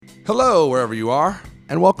Hello, wherever you are,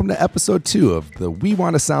 and welcome to episode 2 of the We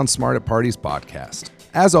Want to Sound Smart at Parties podcast.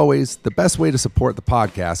 As always, the best way to support the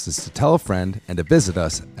podcast is to tell a friend and to visit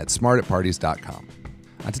us at smartatparties.com.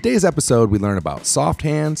 On today's episode, we learn about Soft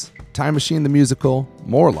Hands, Time Machine the Musical,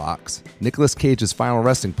 Morlocks, Nicolas Cage's Final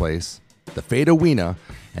Resting Place, the fate of Weena,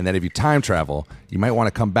 and that if you time travel, you might want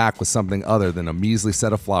to come back with something other than a measly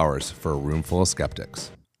set of flowers for a room full of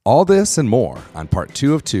skeptics. All this and more on part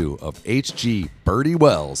 2 of 2 of H.G. Bertie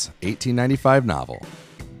Wells' 1895 novel,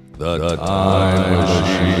 The Time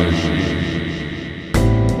Machine.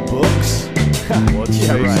 Books?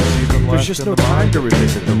 There's just no time to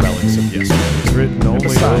revisit the relics of yesterday. It's written only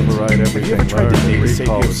to override everything. Have you ever tried to date a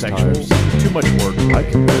sapiosexual? Too much work. I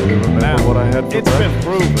can barely remember what I had for It's been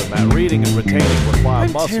proven that reading and retaining require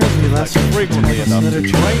muscles that frequently enough to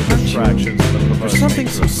train distractions in the promotion. There's something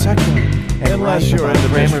so secular. Unless you're into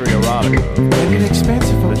mystery erotica. And an expansive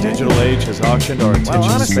The vocabulary. digital age has auctioned our attention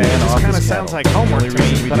honestly, span this off kinda its sounds cattle. like homework The only to me,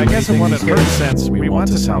 reason we but do I guess in anything one these of her days, sense, we want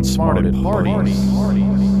to sound smart at parties.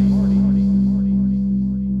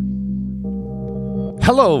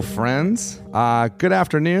 Hello, friends. Good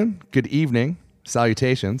afternoon, good evening,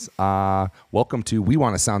 salutations. Welcome to We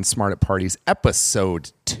Want to Sound Smart at Parties,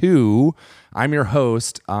 episode 2. I'm your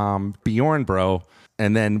host, Bjorn Bro,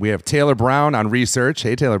 and then we have Taylor Brown on research.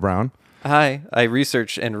 Hey, Taylor Brown. Hi, I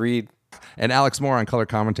research and read. And Alex Moore on color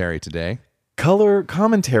commentary today. Color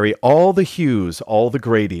commentary, all the hues, all the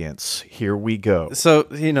gradients. Here we go. So,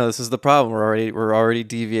 this is the problem. We're already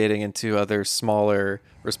deviating into other smaller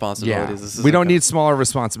responsibilities. This We don't need smaller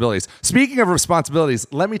responsibilities. Speaking of responsibilities,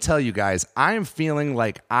 let me tell you guys, I am feeling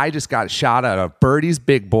like I just got shot out of Birdie's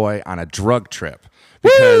Big Boy on a drug trip.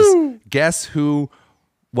 Because guess who,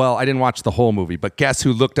 well, I didn't watch the whole movie, but guess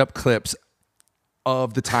who looked up clips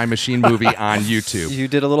of the Time Machine movie on YouTube? You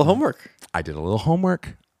did a little homework. I did a little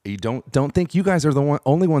homework. You don't think you guys are the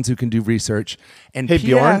only ones who can do research. And Hey,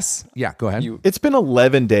 Bjorn? PS, yeah, go ahead. It's been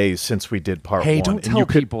 11 days since we did part 1. Hey, don't and tell you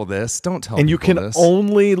could- people this. Don't tell And you people can this.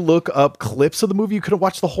 only look up clips of the movie. You could have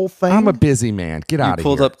watched the whole thing. I'm a busy man. Get You out of here.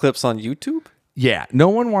 pulled up clips on YouTube? Yeah, no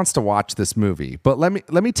one wants to watch this movie. But let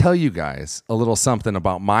me tell you guys a little something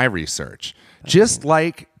about my research. Just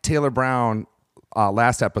like Taylor Brown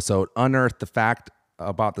last episode unearthed the fact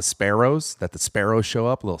about the sparrows, that the sparrows show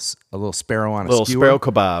up, a little sparrow on a Little skewer. sparrow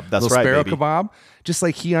kebab. That's little right, sparrow baby. kebab. Just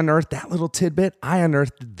like he unearthed that little tidbit, I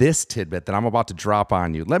unearthed this tidbit that I'm about to drop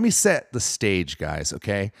on you. Let me set the stage, guys,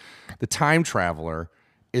 okay? The time traveler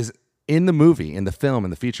is in the movie, in the film, in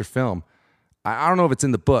the feature film. I don't know if it's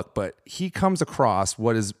in the book, but he comes across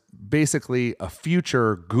what is basically a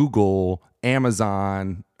future Google,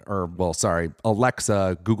 Amazon,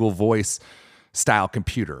 Alexa, Google Voice style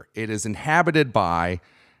computer. It is inhabited by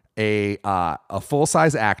a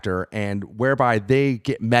full-size actor, and whereby they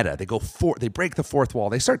get meta. They break the fourth wall.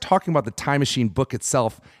 They start talking about the Time Machine book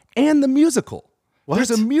itself and the musical. What?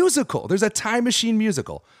 There's a musical. There's a Time Machine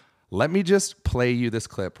musical. Let me just play you this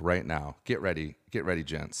clip right now. Get ready,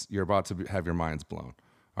 gents. You're about to have your minds blown.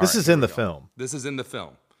 All This right, is here in we the go. film. This is in the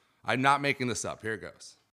film. I'm not making this up. Here it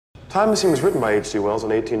goes. Time Machine was written by H.G. Wells in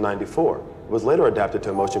 1894. It was later adapted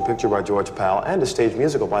to a motion picture by George Powell and a stage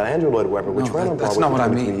musical by Andrew Lloyd Webber, which ran on that's Broadway not for what I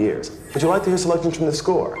 23 mean. years. Would you like to hear selections from the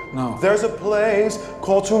score? No. There's a place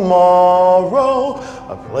called tomorrow,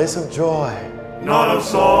 a place of joy. Not of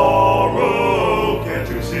sorrow, can't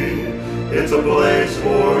you see? It's a place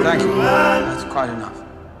for Thank you. you and That's quite enough.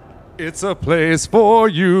 It's a place for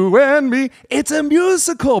you and me. It's a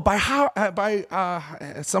musical by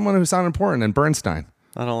someone who sounded important and Bernstein.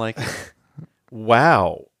 I don't like it.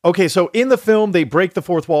 Wow. Okay, so in the film, they break the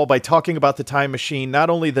fourth wall by talking about the Time Machine, not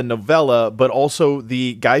only the novella, but also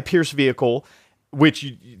the Guy Pearce vehicle, which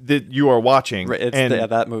you are watching. Right, it's and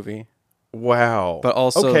that movie. wow. But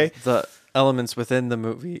also okay. the elements within the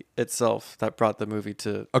movie itself that brought the movie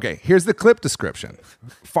to... Okay, here's the clip description.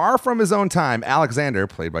 Far from his own time, Alexander,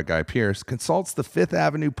 played by Guy Pearce, consults the Fifth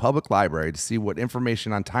Avenue Public Library to see what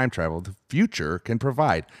information on time travel the future can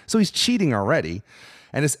provide. So he's cheating already,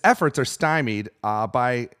 and his efforts are stymied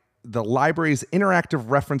by the library's interactive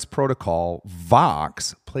reference protocol,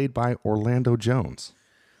 Vox, played by Orlando Jones.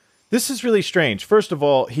 This is really strange. First of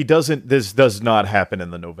all, this does not happen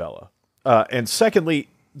in the novella. And secondly,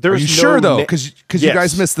 there's Are you no sure, though? Because you Yes.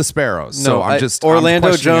 guys missed the sparrows. No, so I'm Orlando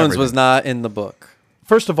questioning Jones everything. was not in the book.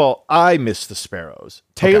 First of all, I missed the sparrows.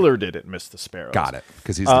 Taylor didn't miss the sparrows. Got it,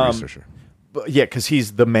 because he's the researcher. But yeah, because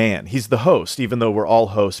he's the man. He's the host, even though we're all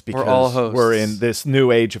hosts because all hosts. we're in this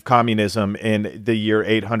new age of communism in the year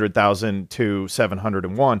 800,000 to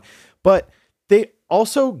 701. But they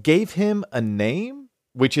also gave him a name,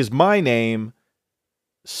 which is my name.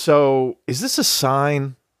 So is this a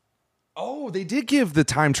sign? Oh, they did give the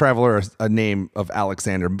time traveler a name of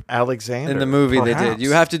Alexander. Alexander. In the movie, they Perhaps. did.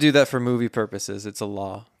 You have to do that for movie purposes. It's a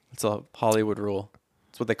law. It's a Hollywood rule.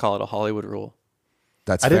 It's what they call it, a Hollywood rule.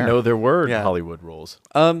 That's I fair. didn't know there were Yeah. Hollywood rules.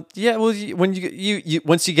 Yeah. Well, when you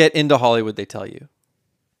once you get into Hollywood, they tell you.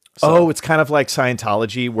 Oh, it's kind of like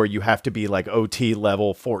Scientology, where you have to be like OT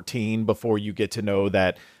level 14 before you get to know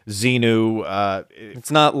that Xenu.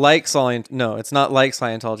 It's not like No, it's not like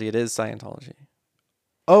Scientology. It is Scientology.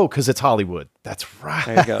 Oh, because it's Hollywood. That's right.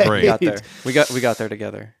 There you go. We got there. We got there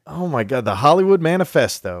together. Oh my God, the Hollywood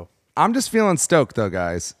Manifesto. I'm just feeling stoked, though,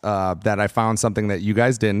 guys, that I found something that you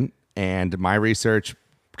guys didn't, and my research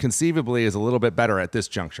conceivably is a little bit better at this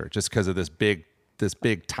juncture, just because of this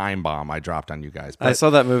big time bomb I dropped on you guys. I saw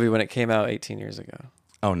that movie when it came out 18 years ago.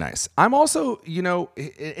 Oh, nice. I'm also,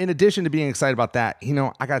 in addition to being excited about that,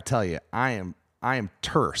 I got to tell you, I am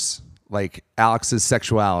terse, like Alex's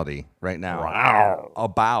sexuality right now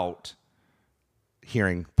about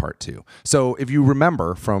hearing part 2. So if you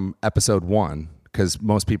remember from episode 1, because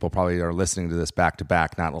most people probably are listening to this back to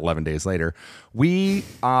back, not 11 days later, we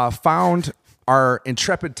found our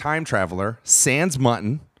intrepid time traveler, Sans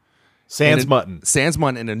Mutton. Sans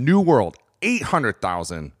Mutton in a new world,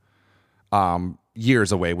 800,000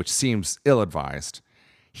 years away, which seems ill-advised.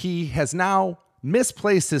 He has now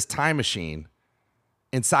misplaced his time machine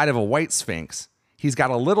inside of a white sphinx. He's got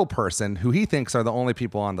a little person who he thinks are the only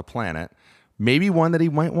people on the planet. Maybe one that he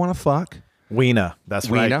might want to fuck. Weena. That's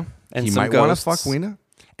Weena. right. And he some might want to ghosts. fuck Weena.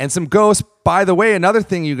 And some ghosts. By the way, another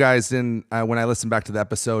thing you guys didn't, when I listened back to the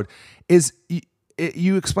episode, is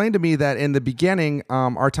you explained to me that in the beginning,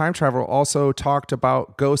 our time traveler also talked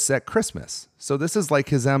about ghosts at Christmas. So this is like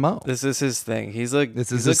his MO. This is his thing. He's a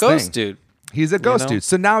His ghost thing. dude. He's a ghost know? dude.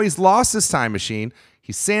 So now he's lost his time machine.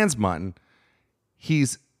 He's Sans Mutton.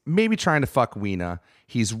 He's maybe trying to fuck Weena.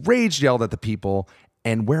 He's rage yelled at the people.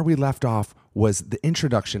 And where we left off was the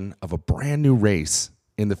introduction of a brand new race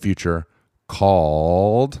in the future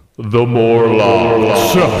called The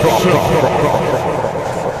Morlocks.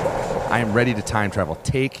 I am ready to time travel.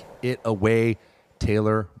 Take it away,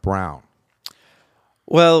 Taylor Brown.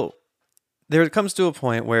 Well, there comes to a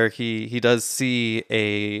point where he does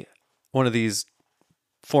see one of these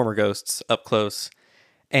former ghosts up close,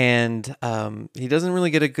 and he doesn't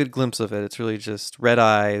really get a good glimpse of it. It's really just red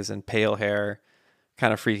eyes and pale hair,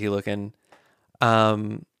 kind of freaky looking.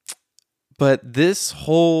 But this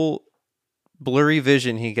whole blurry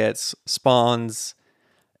vision he gets spawns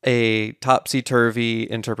a topsy-turvy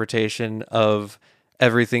interpretation of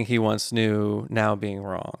everything he once knew now being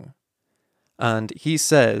wrong. And he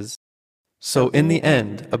says, "So in the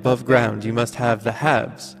end, above ground you must have the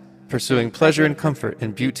haves, pursuing pleasure and comfort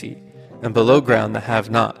and beauty, and below ground the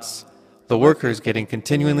have-nots, the workers getting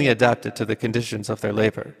continually adapted to the conditions of their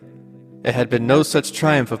labor. It had been no such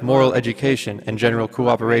triumph of moral education and general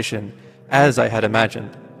cooperation as I had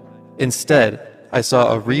imagined. Instead, I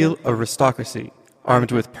saw a real aristocracy,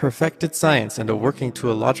 armed with perfected science and a working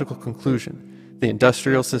to a logical conclusion, the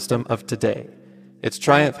industrial system of today. Its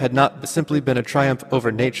triumph had not simply been a triumph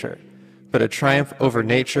over nature, but a triumph over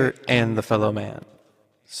nature and the fellow man."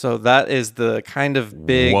 So that is the kind of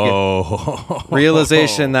big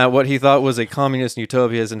realization that what he thought was a communist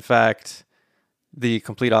utopia is in fact the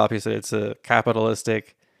complete opposite. It's a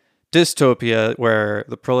capitalistic dystopia where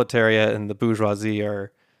the proletariat and the bourgeoisie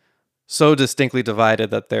are so distinctly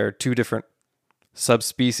divided that they're two different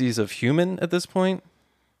subspecies of human at this point.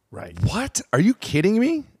 Right. What? Are you kidding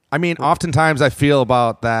me? I mean, oftentimes I feel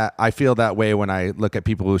that way when I look at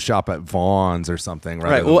people who shop at Vaughn's or something.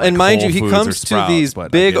 Rather Right. than Well, like and mind you, Whole he Foods or comes to Sprouts, these but I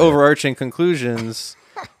big get it. overarching conclusions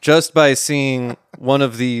just by seeing one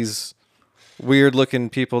of these weird looking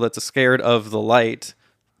people that's scared of the light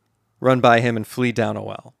run by him and flee down a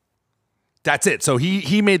well. That's it. So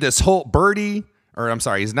he made this whole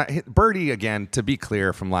he's not Birdie again. To be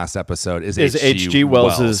clear from last episode, is H.G.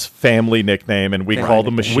 Wells's family nickname, and we call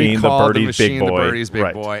the machine the Birdie's big boy. The Birdie's big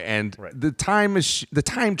Right. boy, and Right. the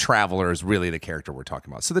time traveler is really the character we're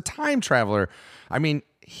talking about. So the time traveler, I mean,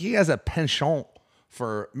 he has a penchant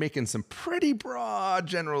for making some pretty broad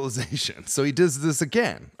generalizations. So he does this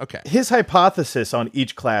again. Okay. His hypothesis on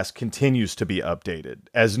each class continues to be updated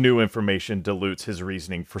as new information dilutes his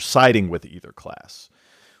reasoning for siding with either class,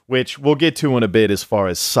 which we'll get to in a bit as far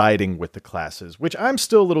as siding with the classes, which I'm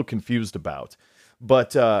still a little confused about.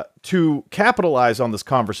 But to capitalize on this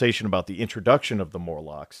conversation about the introduction of the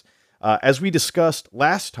Morlocks, as we discussed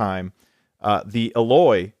last time, the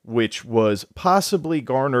Eloi, which was possibly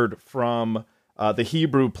garnered from the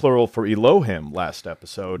Hebrew plural for Elohim last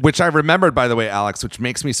episode. Which I remembered, by the way, Alex, which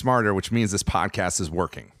makes me smarter, which means this podcast is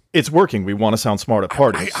working. It's working. We want to sound smart at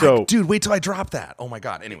parties. Dude, wait till I drop that. Oh my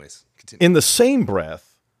God. Anyways. In the same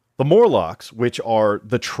breath, the Morlocks, which are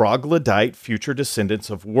the troglodyte future descendants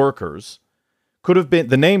of workers,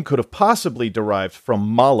 the name could have possibly derived from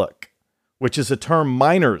Moloch, which is a term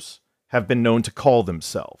miners have been known to call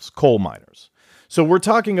themselves, coal miners. So we're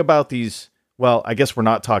talking about these, well, I guess we're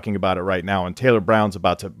not talking about it right now, and Taylor Brown's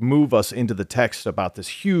about to move us into the text about this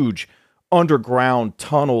huge underground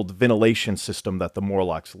tunneled ventilation system that the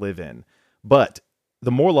Morlocks live in. But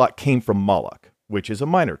the Morlock came from Moloch, which is a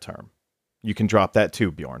miner term. You can drop that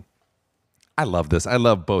too, Bjorn. I love this. I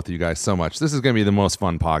love both of you guys so much. This is going to be the most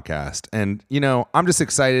fun podcast. And, I'm just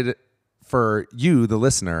excited for you, the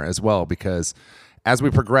listener, as well, because as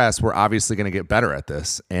we progress, we're obviously going to get better at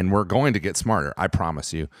this, and we're going to get smarter. I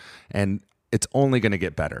promise you. And it's only going to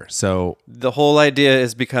get better. So the whole idea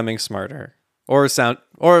is becoming smarter, or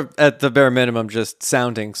at the bare minimum, just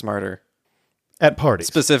sounding smarter. At parties.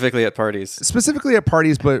 Specifically at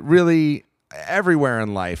parties, but really everywhere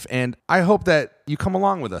in life. And I hope that you come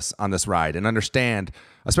along with us on this ride and understand,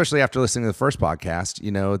 especially after listening to the first podcast,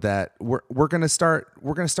 that we're going to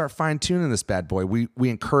start fine tuning this bad boy. We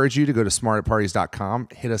encourage you to go to smartatparties.com,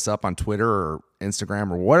 hit us up on Twitter or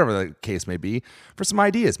Instagram or whatever the case may be for some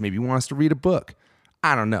ideas. Maybe you want us to read a book.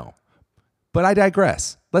 I don't know. But I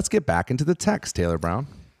digress. Let's get back into the text, Taylor Brown.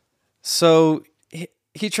 So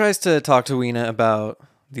he tries to talk to Weena about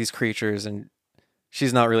these creatures, and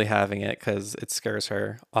she's not really having it because it scares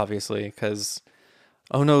her, obviously, because,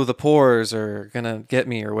 oh no, the pores are going to get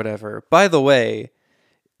me or whatever. By the way,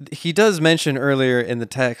 he does mention earlier in the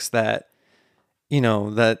text that,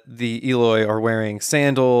 that the Eloi are wearing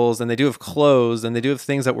sandals, and they do have clothes, and they do have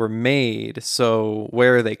things that were made. So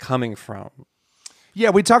where are they coming from?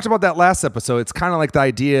 Yeah, we talked about that last episode. It's kind of like the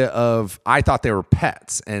idea of, I thought they were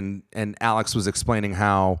pets, and Alex was explaining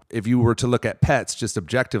how if you were to look at pets just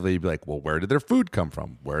objectively, you'd be like, well, where did their food come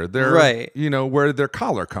from? Where did their where did their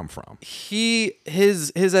collar come from?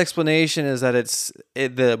 His explanation is that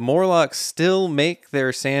the Morlocks still make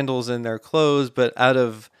their sandals and their clothes, but out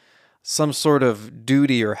of some sort of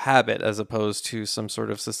duty or habit as opposed to some sort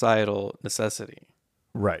of societal necessity.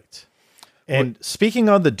 Right. And speaking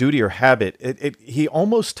on the duty or habit, he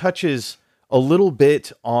almost touches a little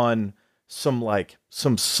bit on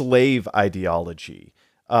some slave ideology,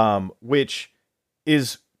 which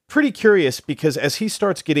is pretty curious because as he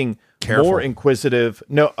starts getting more inquisitive,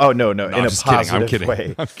 no, in a positive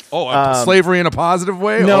way. Slavery in a positive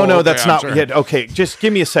way? No, that's not. Sure. Yeah, okay, just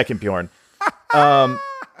give me a second, Bjorn.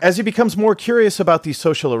 As he becomes more curious about these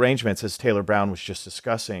social arrangements, as Taylor Brown was just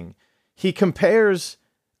discussing, he compares,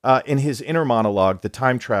 in his inner monologue, the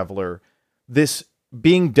time traveler, this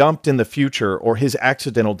being dumped in the future, or his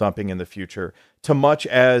accidental dumping in the future, to much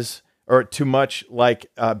like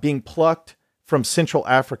being plucked from Central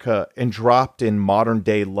Africa and dropped in modern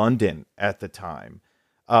day London at the time,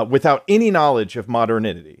 without any knowledge of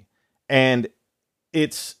modernity. And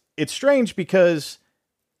it's strange because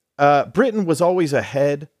Britain was always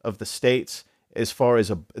ahead of the States as far as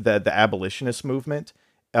the abolitionist movement.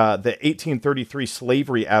 The 1833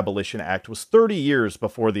 Slavery Abolition Act was 30 years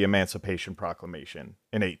before the Emancipation Proclamation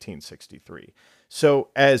in 1863. So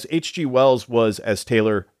as H.G. Wells was, as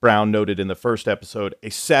Taylor Brown noted in the first episode, a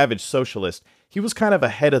savage socialist, he was kind of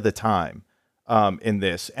ahead of the time in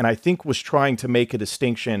this, and I think was trying to make a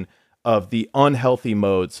distinction of the unhealthy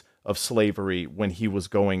modes of slavery when he was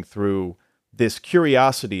going through this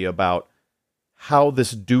curiosity about how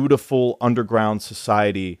this dutiful underground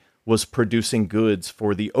society was producing goods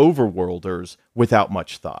for the overworlders without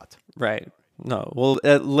much thought. Right. No. Well,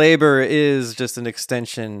 labor is just an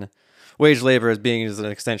extension. Wage labor as being just an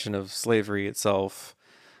extension of slavery itself.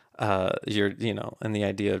 And the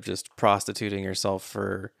idea of just prostituting yourself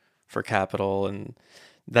for capital, and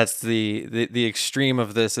that's the extreme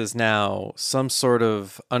of this is now some sort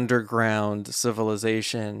of underground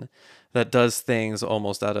civilization that does things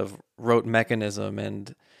almost out of rote mechanism,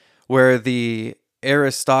 and where the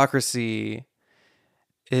aristocracy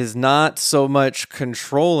is not so much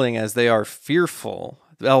controlling as they are fearful.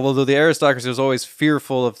 Although the aristocracy is always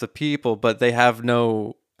fearful of the people, but they have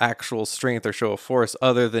no actual strength or show of force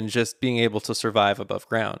other than just being able to survive above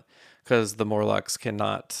ground, because the Morlocks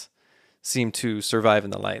cannot seem to survive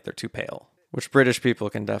in the light. They're too pale, which British people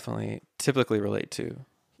can typically relate to.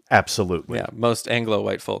 Absolutely. Yeah, most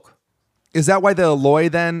Anglo-white folk. Is that why the Eloi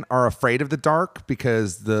then are afraid of the dark?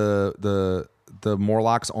 Because the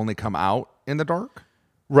Morlocks only come out in the dark?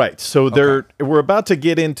 Right. So we're about to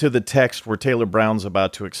get into the text where Taylor Brown's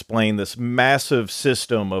about to explain this massive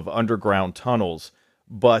system of underground tunnels,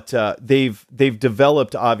 but they've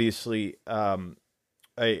developed obviously an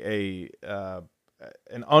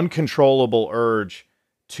uncontrollable urge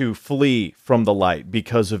to flee from the light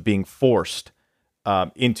because of being forced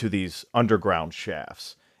into these underground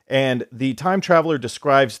shafts. And the time traveler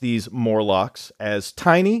describes these Morlocks as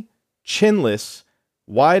tiny, chinless,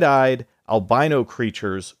 wide-eyed albino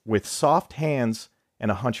creatures with soft hands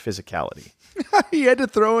and a hunch physicality. He had to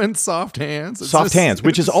throw in soft hands. Soft hands,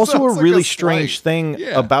 which is also a sounds really like strange slight. thing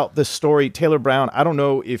Yeah. about this story. Taylor Brown, I don't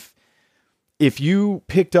know if you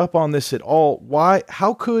picked up on this at all.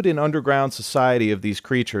 How could an underground society of these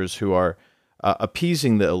creatures who are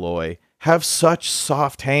appeasing the Eloi have such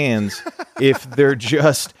soft hands if they're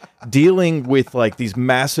just dealing with like these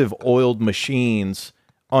massive oiled machines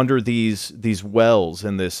under these wells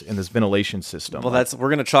in this ventilation system? Well, that's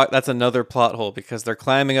another plot hole because they're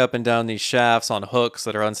climbing up and down these shafts on hooks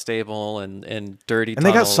that are unstable and dirty. And they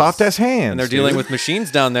got tunnels. soft ass hands. And they're dealing dude. with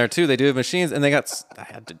machines down there too. They do have machines, and they got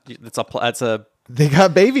They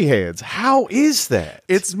got baby hands. How is that?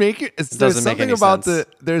 It's making. doesn't There's make something any about sense.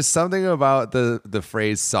 there's something about the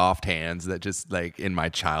phrase "soft hands" that just like in my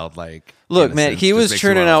childlike. Look, man, innocence he just was makes me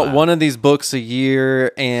churning wanna out laugh. one of these books a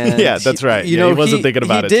year, and Yeah, that's right. You Yeah, know, he wasn't thinking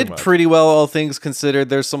about it He too did much. pretty well, all things considered.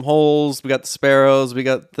 There's some holes. We got the sparrows. We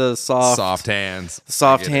got the soft hands.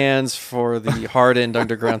 soft I get it. hands for the hardened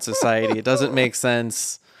underground society. It doesn't make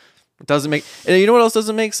sense. It doesn't make. And you know what else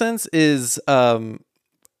doesn't make sense is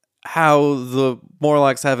how the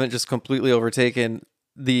Morlocks haven't just completely overtaken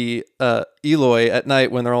the Eloi at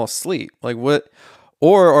night when they're all asleep. Like what?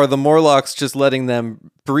 Or are the Morlocks just letting them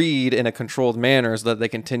breed in a controlled manner so that they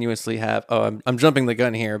continuously have? Oh, I'm jumping the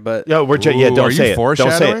gun here, but Yo, Ooh, don't are say you it. Don't say it.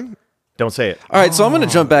 foreshadowing? Don't say it. all right. So I'm going to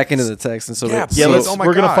jump back into the text, and so Yeah, Yeah, So- let's. oh my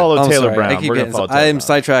we're gonna God. follow I'm Taylor sorry. Brown. I keep We're gonna getting. follow Taylor I'm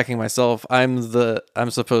Brown. sidetracking myself. I'm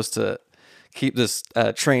supposed to keep this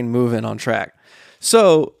train moving on track.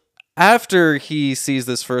 So after he sees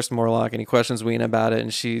this first Morlock and he questions Weena about it,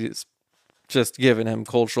 and she's just giving him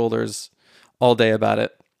cold shoulders all day about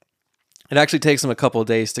it, it actually takes him a couple of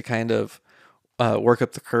days to kind of work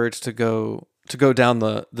up the courage to go down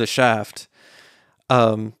the shaft,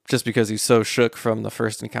 just because he's so shook from the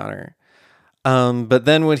first encounter. But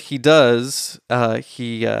then when he does,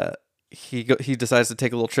 he decides to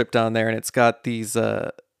take a little trip down there, and it's got these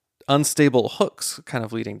unstable hooks kind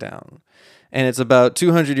of leading down, and it's about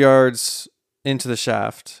 200 yards into the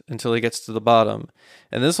shaft until he gets to the bottom,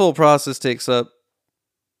 and this whole process takes up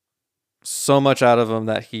so much out of him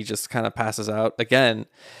that he just kind of passes out again.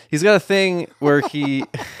 He's got a thing where he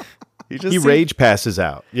He rage passes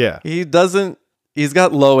out. Yeah. he doesn't. He's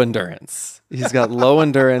got low endurance. He's got low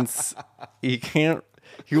endurance. He can't.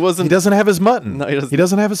 He wasn't. He doesn't have his mutton. No, he doesn't. He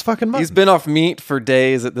doesn't have his fucking mutton. He's been off meat for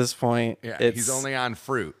days at this point. Yeah, It's, he's only on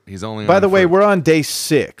fruit. He's only. By on the way, fruit. we're on day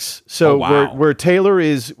 6. So Oh, wow. where Taylor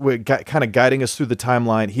is kind of guiding us through the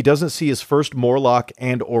timeline, he doesn't see his first Morlock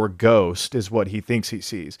and or ghost is what he thinks he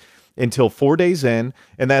sees until 4 days in.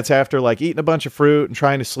 And that's after like eating a bunch of fruit and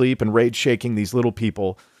trying to sleep and rage shaking these little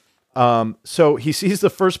people. So he sees the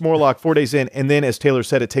first Morlock 4 days in. And then, as Taylor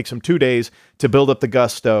said, it takes him 2 days to build up the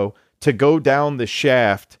gusto to go down the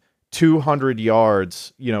shaft 200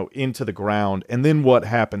 yards, into the ground. And then what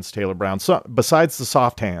happens, Taylor Brown? So, besides the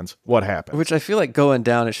soft hands, what happens? which I feel like going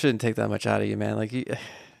down. It shouldn't take that much out of you, man. Like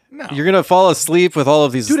you're gonna fall asleep with all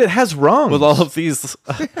of these. Dude, it has rungs. with all of these.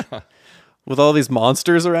 With all these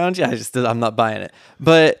monsters around you, I'm not buying it.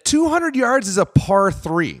 But 200 yards is a par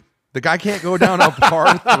 3. The guy can't go down a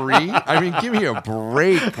par 3. I mean, give me a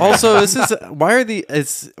break. also, this is why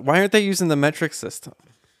aren't they using the metric system?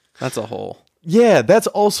 That's a hole. Yeah, that's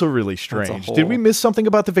also really strange. Did we whole- miss something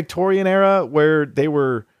about the Victorian era where they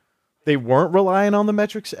weren't relying on the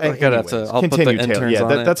metrics? I'll put the interns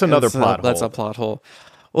on it. That's another plot hole. That's a plot hole.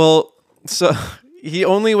 Well, so he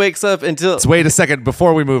only wakes up until. So wait a second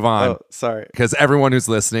before we move on. Oh, sorry. Because everyone who's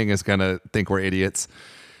listening is going to think we're idiots.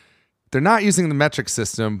 They're not using the metric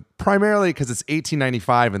system primarily because it's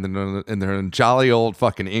 1895 and they're in jolly old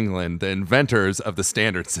fucking England, the inventors of the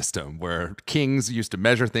standard system, where kings used to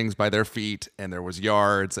measure things by their feet and there was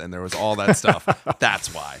yards and there was all that stuff.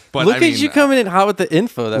 That's why. But Look I mean, at you coming in hot with the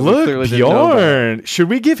info that we Look, clearly didn't know about. Bjorn. Should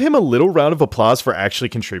we give him a little round of applause for actually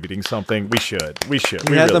contributing something? We should. We had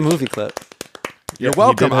really the movie clip. You're he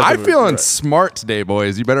welcome. did have the I'm movie, feeling right. smart today,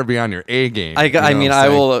 boys. You better be on your A game. I You know mean, what I'm I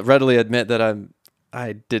saying? will readily admit that I'm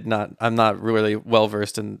not really well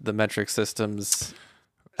versed in the metric system's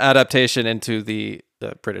adaptation into the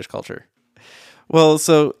British culture. Well,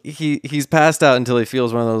 so he's passed out until he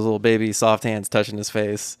feels one of those little baby soft hands touching his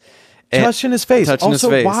face. And touching his face. touching his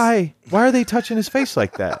Also, face. why are they touching his face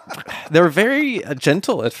like that? They were very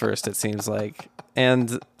gentle at first, it seems like,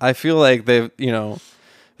 and I feel like they're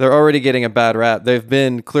already getting a bad rap. They've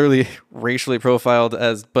been clearly racially profiled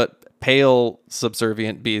as but pale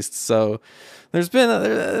subservient beasts, so There's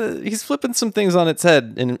been he's flipping some things on its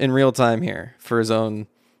head in real time here for his own,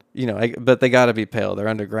 but they got to be pale. They're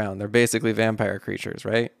underground. They're basically vampire creatures,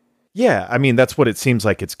 right? Yeah, I mean, that's what it seems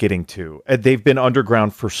like it's getting to. They've been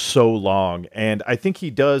underground for so long, and I think he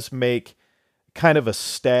does make kind of a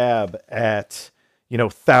stab at,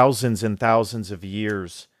 thousands and thousands of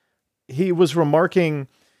years. He was remarking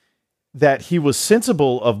that he was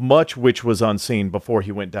sensible of much which was unseen before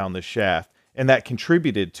he went down the shaft, and that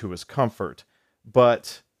contributed to his comfort.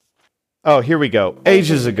 But, here we go.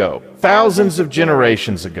 Ages ago, thousands of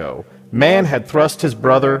generations ago, man had thrust his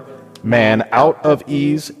brother, man, out of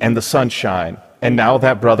ease and the sunshine, and now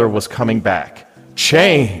that brother was coming back.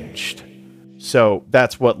 Changed. So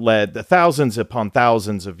that's what led the thousands upon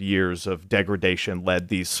thousands of years of degradation led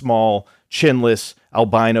these small, chinless,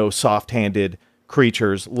 albino, soft-handed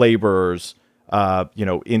creatures, laborers,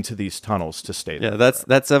 into these tunnels to stay there. Yeah,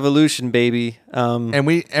 that's evolution, baby. And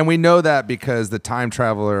we know that because the time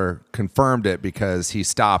traveler confirmed it, because he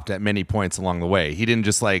stopped at many points along the way. He didn't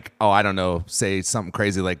just say something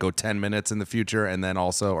crazy like go 10 minutes in the future and then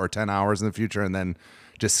also, or 10 hours in the future and then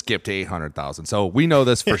just skip to 800,000. So we know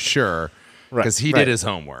this for sure because he did his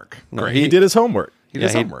homework. No, he did his homework. He did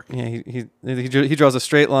his homework. He draws a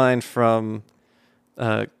straight line from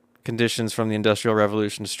conditions from the Industrial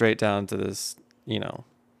Revolution straight down to this,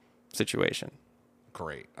 situation.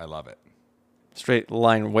 Great. I love it. Straight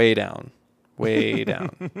line way down. Way down.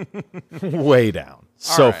 Way down.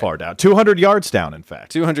 So right. far down. 200 yards down, in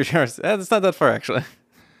fact. 200 yards. That's not that far, actually.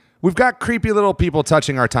 We've got creepy little people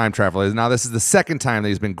touching our time travelers. Now, this is the second time that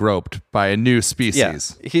he's been groped by a new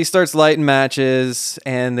species. Yeah. He starts lighting matches,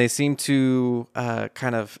 and they seem to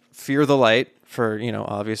kind of fear the light for,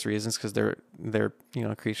 obvious reasons, because they're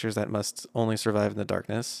creatures that must only survive in the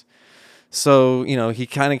darkness. So, he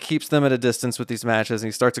kind of keeps them at a distance with these matches, and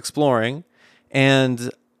he starts exploring,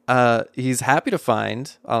 and he's happy to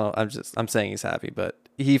find, I'm saying he's happy, but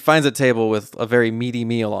he finds a table with a very meaty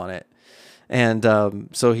meal on it. And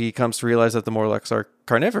so he comes to realize that the Morlocks are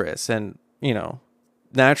carnivorous, and,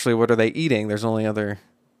 naturally, what are they eating? There's only other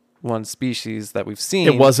one species that we've seen.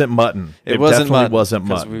 It wasn't mutton. It definitely wasn't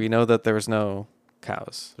mutton. We know that there was no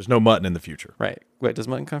cows. There's no mutton in the future. Right. Wait, does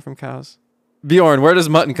mutton come from cows? Bjorn, where does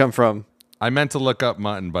mutton come from? I meant to look up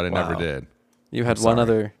mutton, but I never did. You had one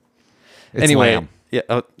other. It's anyway, lamb. Yeah.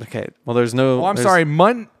 Oh, okay. Well, there's no. Oh, I'm sorry.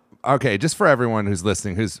 Mutton. Okay, just for everyone who's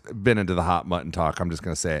listening, who's been into the hot mutton talk, I'm just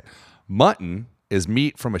going to say it. Mutton is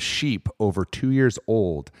meat from a sheep over 2 years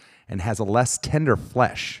old and has a less tender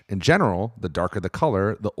flesh. In general, the darker the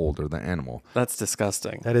color, the older the animal. That's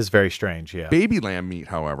disgusting. That is very strange, yeah. Baby lamb meat,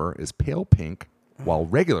 however, is pale pink, while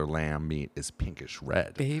regular lamb meat is pinkish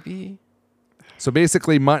red. Baby? So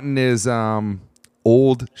basically, mutton is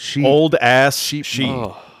old sheep. Old ass sheep.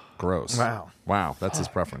 Oh. Gross. Wow, that's his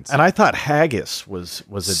preference. And I thought haggis was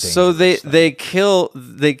a dangerous So they thing. kill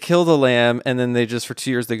the lamb, and then they just for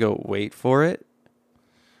 2 years they go wait for it.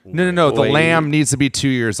 No. The lamb needs to be 2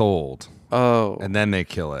 years old. Oh. And then they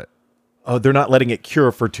kill it. Oh, they're not letting it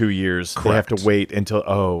cure for 2 years. Correct. They have to wait until.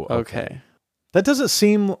 Oh, Okay. That doesn't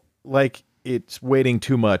seem like it's waiting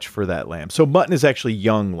too much for that lamb. So mutton is actually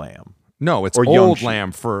young lamb. No, it's Or young old sheep.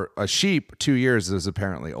 lamb. For a sheep, 2 years is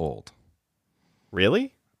apparently old.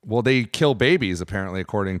 Really? Well, they kill babies, apparently,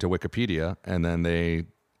 according to Wikipedia, and then they...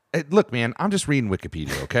 Hey, look, man, I'm just reading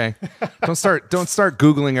Wikipedia, okay? Don't start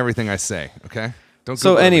Googling everything I say, okay? Don't.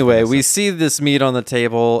 So Google anyway, everything I we say. see this meat on the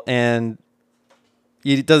table, and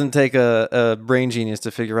it doesn't take a brain genius to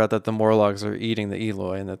figure out that the Morlocks are eating the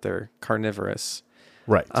Eloi and that they're carnivorous.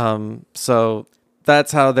 Right. So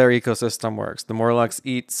that's how their ecosystem works. The Morlocks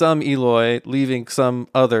eat some Eloi, leaving some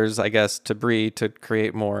others, I guess, to breed to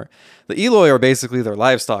create more. The Eloi are basically their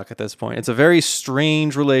livestock at this point. It's a very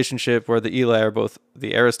strange relationship where the Eloi are both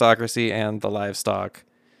the aristocracy and the livestock.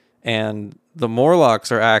 And the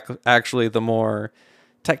Morlocks are actually the more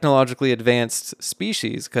technologically advanced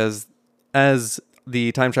species, because as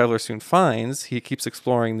the time traveler soon finds, he keeps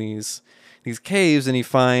exploring these caves, and he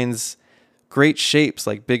finds great shapes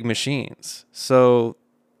like big machines. So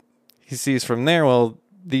he sees from there, well,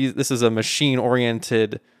 this is a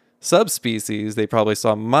machine-oriented subspecies. They probably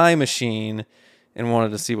saw my machine and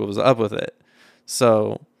wanted to see what was up with it.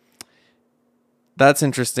 So that's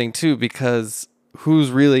interesting too, because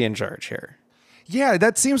who's really in charge here? Yeah,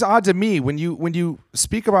 that seems odd to me. When you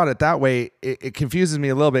speak about it that way, it confuses me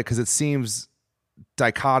a little bit because it seems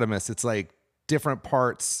dichotomous. It's like different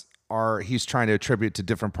parts he's trying to attribute to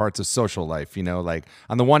different parts of social life. Like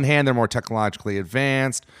on the one hand, they're more technologically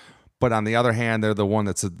advanced, but on the other hand, they're the one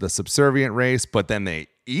that's the subservient race, but then they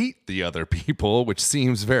eat the other people, which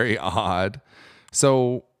seems very odd.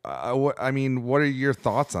 So what are your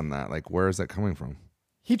thoughts on that? Like, where is that coming from?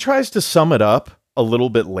 He tries to sum it up a little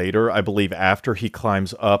bit later, I believe, after he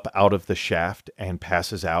climbs up out of the shaft and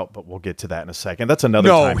passes out, but we'll get to that in a second. That's another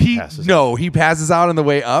time he passes out. He passes out on the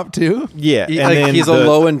way up too? Yeah. He's a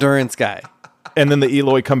low endurance guy. And then the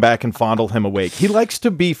Eloi come back and fondle him awake. He likes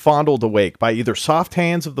to be fondled awake by either soft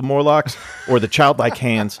hands of the Morlocks or the childlike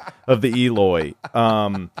hands of the Eloi.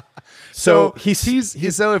 So if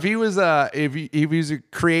he was a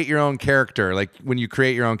create your own character, like when you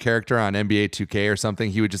create your own character on NBA 2K or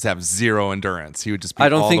something, he would just have zero endurance. He would just be I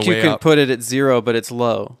don't think you can up. put it at 0, but it's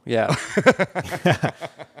low. Yeah.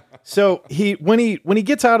 So when he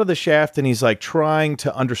gets out of the shaft and he's like trying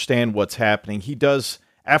to understand what's happening, he does,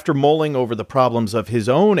 after mulling over the problems of his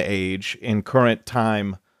own age in current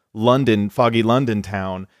time London, foggy London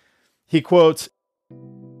town, he quotes,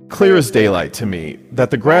 "Clear as daylight to me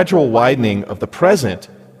that the gradual widening of the present,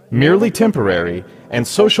 merely temporary, and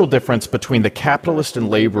social difference between the capitalist and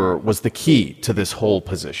laborer was the key to this whole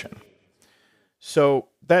position." So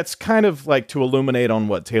that's kind of like to illuminate on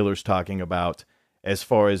what Taylor's talking about as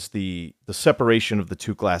far as the separation of the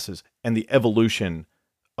two classes and the evolution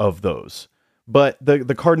of those. But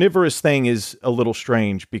the carnivorous thing is a little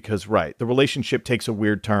strange because, right, the relationship takes a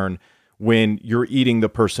weird turn when you're eating the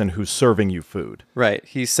person who's serving you food. Right.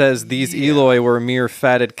 He says these Eloi were mere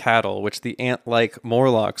fatted cattle, which the ant-like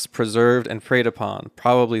Morlocks preserved and preyed upon,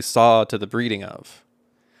 probably saw to the breeding of.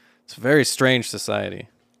 It's a very strange society.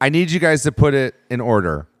 I need you guys to put it in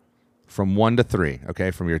order from 1 to 3,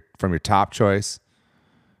 okay? From your top choice,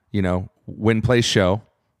 win, place, show.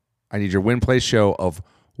 I need your win, place, show of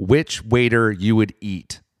which waiter you would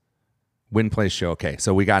eat. Win, place, show. Okay,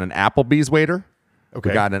 so we got an Applebee's waiter. Okay.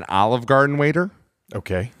 We got an Olive Garden waiter.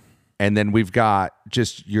 Okay. And then we've got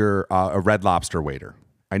just your a Red Lobster waiter.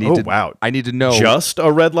 I need to know. Just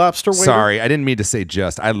a Red Lobster waiter? Sorry, I didn't mean to say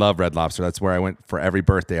just. I love Red Lobster. That's where I went for every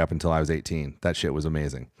birthday up until I was 18. That shit was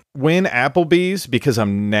amazing. Win Applebee's because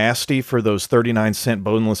I'm nasty for those 39-cent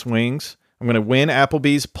boneless wings. I'm going to win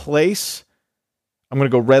Applebee's. Place, I'm going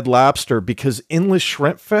to go Red Lobster because Endless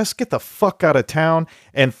Shrimp Fest, get the fuck out of town.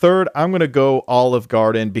 And third, I'm going to go Olive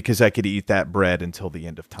Garden because I could eat that bread until the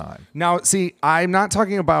end of time. Now, see, I'm not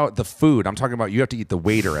talking about the food. I'm talking about you have to eat the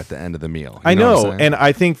waiter at the end of the meal. I know, and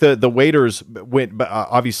I think the waiters went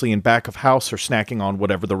obviously in back of house or snacking on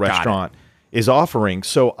whatever the restaurant is offering.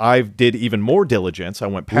 So I did even more diligence. I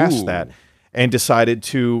went past that and decided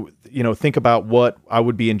to, think about what I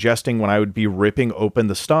would be ingesting when I would be ripping open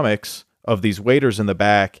the stomachs of these waiters in the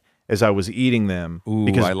back as I was eating them,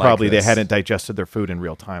 because probably they hadn't digested their food in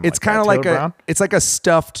real time. It's kind of like it's like a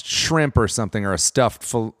stuffed shrimp or something, or a stuffed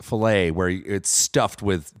fillet where it's stuffed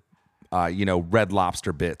with, Red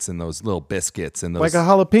Lobster bits and those little biscuits and those, like a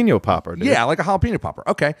jalapeno popper. Dude. Yeah, like a jalapeno popper.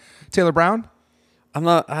 Okay, Taylor Brown. I'm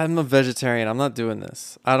a vegetarian. I'm not doing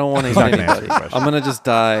this. I don't want to eat anybody. I'm going to just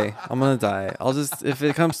die. If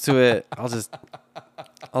it comes to it, I'll just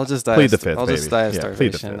die. Plead the fifth, I'll just die of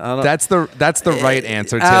starvation. That's the right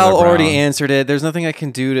answer. Taylor Al Brown already answered it. There's nothing I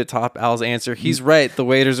can do to top Al's answer. He's right. The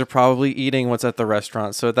waiters are probably eating what's at the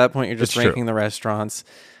restaurant. So at that point, you're just ranking the restaurants.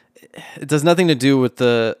 It does nothing to do with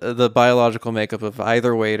the biological makeup of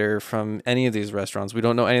either waiter from any of these restaurants. We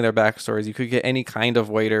don't know any of their backstories. You could get any kind of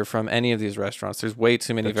waiter from any of these restaurants. There's way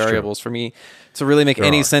too many variables for me to really make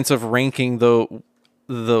any sense of ranking the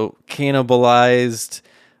cannibalized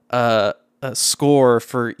score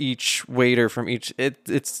for each waiter from each.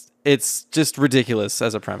 It's just ridiculous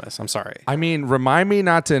as a premise. I'm sorry. I mean, remind me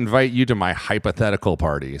not to invite you to my hypothetical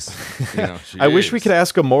parties. I wish we could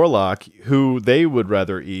ask a Morlock who they would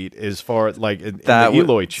rather eat as far as like in the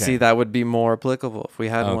Eloi chain. See, that would be more applicable if we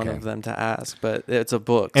had one of them to ask, but it's a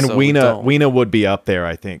book. And so Weena would be up there,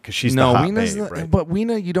 I think, because she's the hot babe, right? But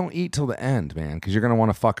Weena, you don't eat till the end, man, because you're going to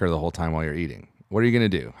want to fuck her the whole time while you're eating. What are you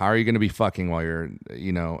going to do? How are you going to be fucking while you're,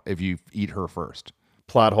 if you eat her first?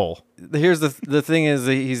 Plot hole. Here's the thing is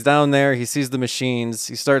that he's down there. He sees the machines.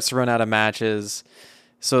 He starts to run out of matches.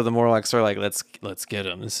 So the Morlocks are like, let's get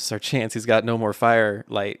him. This is our chance. He's got no more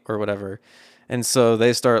firelight or whatever. And so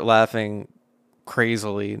they start laughing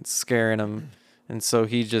crazily and scaring him. And so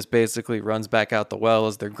he just basically runs back out the well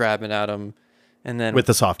as they're grabbing at him. And then with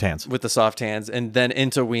the soft hands. And then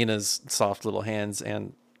into Weena's soft little hands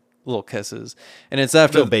and little kisses. And it's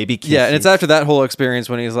after little baby kisses. Yeah, and it's after that whole experience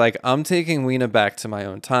when he's like, I'm taking Weena back to my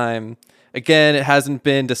own time. Again, it hasn't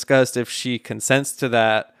been discussed if she consents to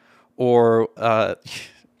that or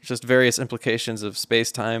just various implications of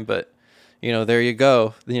space-time, but there you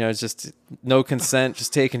go. It's just no consent,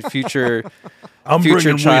 just taking future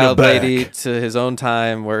child lady to his own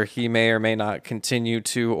time where he may or may not continue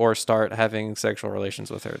to or start having sexual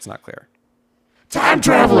relations with her. It's not clear. Time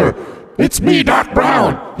traveler, it's me, Doc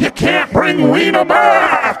Brown. You can't bring Weena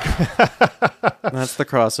back. That's the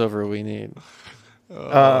crossover we need.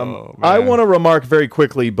 I want to remark very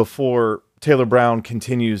quickly before Taylor Brown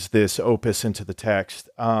continues this opus into the text.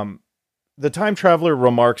 The time traveler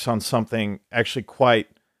remarks on something actually quite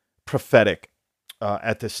prophetic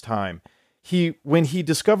at this time. When he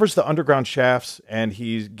discovers the underground shafts and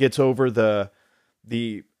he gets over the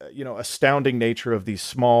astounding nature of these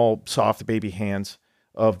small, soft baby hands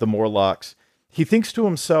of the Morlocks, he thinks to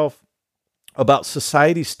himself about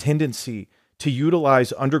society's tendency to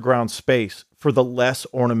utilize underground space for the less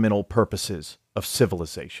ornamental purposes of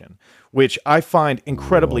civilization, which I find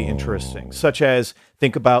incredibly interesting, such as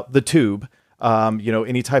think about the tube,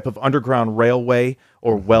 any type of underground railway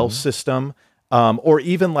or well system, or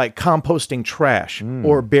even like composting trash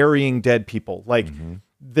or burying dead people. Like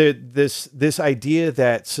this idea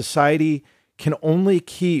that society can only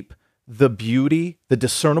keep the beauty, the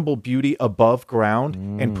discernible beauty above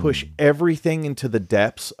ground and push everything into the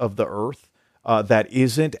depths of the earth that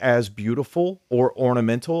isn't as beautiful or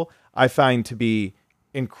ornamental, I find to be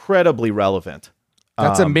incredibly relevant.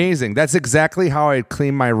 That's amazing. That's exactly how I'd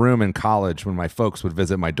clean my room in college when my folks would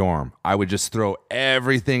visit my dorm. I would just throw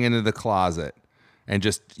everything into the closet and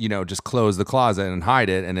just close the closet and hide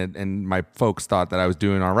it. And my folks thought that I was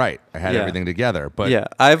doing all right. I had everything together. But yeah,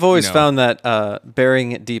 I've always found that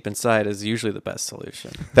burying it deep inside is usually the best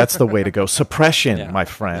solution. That's the way to go. Suppression, my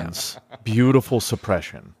friends. Yeah. Beautiful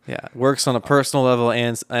suppression. Yeah, works on a personal level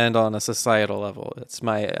and on a societal level.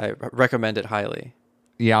 I recommend it highly.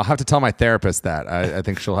 Yeah, I'll have to tell my therapist that. I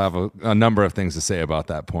think she'll have a number of things to say about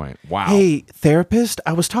that point. Wow. Hey, therapist,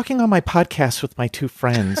 I was talking on my podcast with my two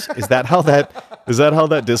friends. Is that how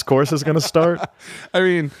that discourse is going to start? I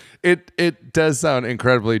mean, it does sound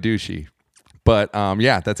incredibly douchey, but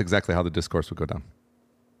yeah, that's exactly how the discourse would go down.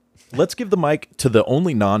 Let's give the mic to the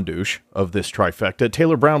only non-douche of this trifecta.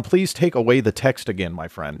 Taylor Brown, please take away the text again, my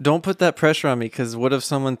friend. Don't put that pressure on me, because what if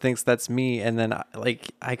someone thinks that's me and then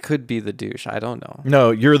I could be the douche? I don't know.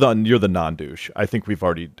 No, you're the non-douche. I think we've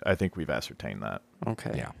ascertained that.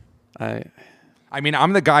 Okay. Yeah. I mean,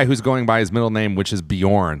 I'm the guy who's going by his middle name, which is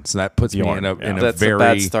Bjorn. So that puts Bjorn, me in a That's very a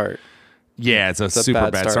bad start. Yeah, it's a super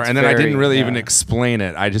bad start. And then I didn't really even explain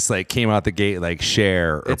it. I just came out the gate like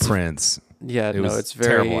Cher or Prince. Yeah, it's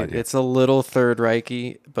very, it's a little Third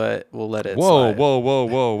Reichy, but we'll let it Whoa, slide.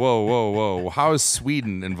 whoa. How is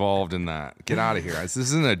Sweden involved in that? Get out of here. This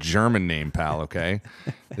isn't a German name, pal, okay?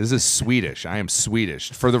 This is Swedish. I am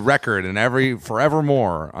Swedish. For the record, and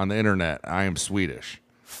forevermore on the internet, I am Swedish.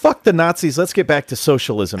 Fuck the Nazis. Let's get back to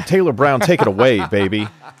socialism. Taylor Brown, take it away, baby.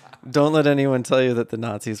 Don't let anyone tell you that the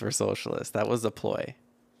Nazis were socialists. That was a ploy.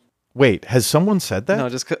 Wait, has someone said that? No,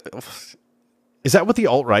 just... Is that what the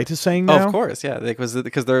alt-right is saying now? Oh, of course, yeah. Because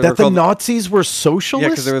they're the Nazis were socialists? Yeah,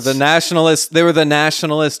 because they were the nationalists. They were the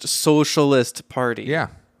nationalist socialist party. Yeah.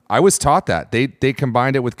 I was taught that. They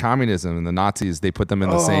combined it with communism, and the Nazis, they put them in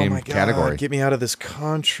the same category. Get me out of this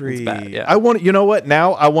country. It's bad, yeah. You know what?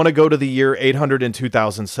 Now I want to go to the year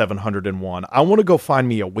 802,701. I want to go find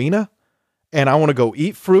me a Weena, and I want to go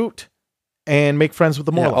eat fruit and make friends with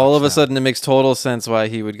the Morlocks. All of a sudden, it makes total sense why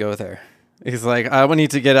he would go there. He's like, I need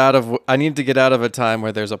to get out of a time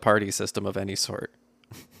where there's a party system of any sort,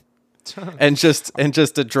 and just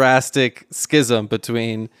a drastic schism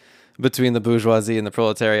between the bourgeoisie and the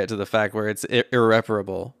proletariat to the fact where it's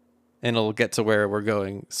irreparable, and it'll get to where we're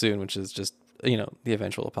going soon, which is just the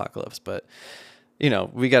eventual apocalypse. But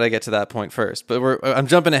we got to get to that point first. But I'm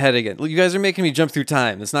jumping ahead again. You guys are making me jump through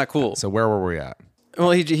time. It's not cool. So where were we at? Well,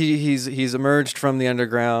 he's emerged from the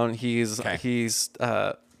underground. He's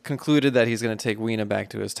concluded that he's going to take Weena back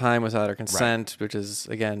to his time without her consent, which is,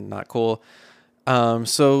 again, not cool.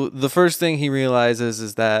 So the first thing he realizes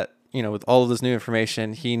is that, with all of this new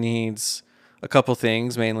information, he needs a couple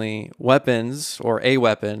things, mainly weapons or a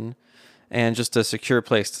weapon and just a secure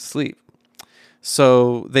place to sleep.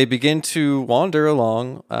 So they begin to wander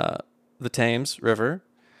along the Thames River,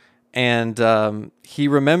 and he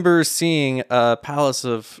remembers seeing a palace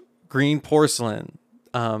of green porcelain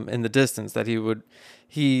in the distance that to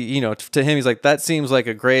him, he's like, that seems like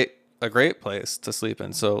a great place to sleep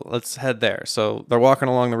in. So let's head there. So they're walking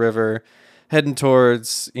along the river, heading down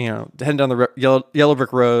the yellow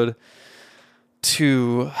brick road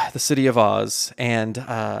to the city of Oz.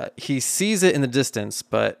 And he sees it in the distance,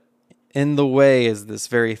 but in the way is this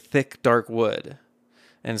very thick, dark wood.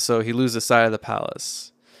 And so he loses sight of the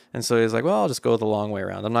palace. And so he's like, well, I'll just go the long way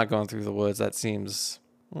around. I'm not going through the woods. That seems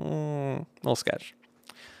a little sketch.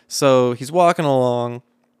 So he's walking along,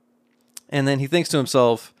 and then he thinks to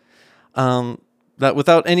himself that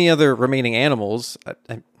without any other remaining animals,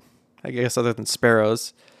 I guess, other than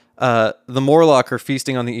sparrows. The Morlock are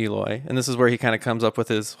feasting on the Eloi, and this is where he kind of comes up with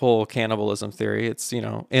his whole cannibalism theory. It's,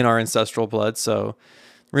 in our ancestral blood, so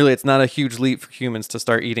really it's not a huge leap for humans to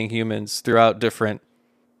start eating humans throughout different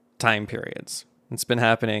time periods. It's been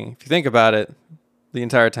happening, if you think about it, the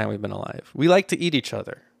entire time we've been alive. We like to eat each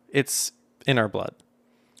other. It's in our blood.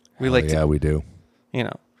 We we do.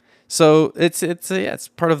 So it's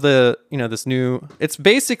part of the, this new, it's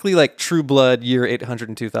basically like True Blood year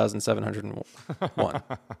 802,701.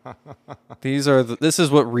 This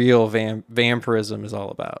is what real vampirism is all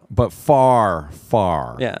about. But far.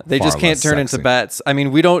 Yeah. They just can't turn into bats. I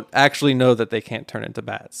mean, we don't actually know that they can't turn into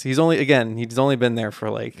bats. He's only been there for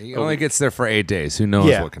like, he only gets there for 8 days. Who knows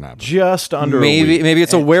what can happen? Just under a maybe week. Maybe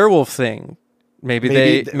it's a werewolf thing. Maybe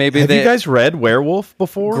Have you guys read Werewolf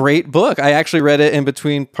before? Great book. I actually read it in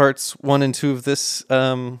between parts 1 and 2 of this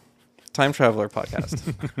Time Traveler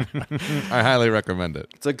podcast. I highly recommend it.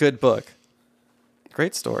 It's a good book.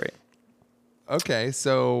 Great story. Okay,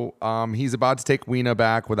 so he's about to take Weena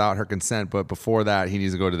back without her consent, but before that, he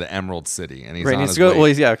needs to go to the Emerald City, and he's on his way.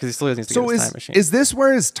 Well, because he still needs to get his time machine. Is this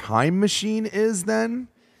where his time machine is then?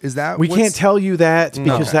 Is that we can't tell you that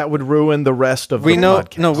because that would ruin the rest of the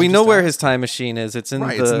podcast. No, we know where his time machine is. It's in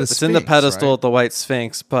it's in the pedestal at the White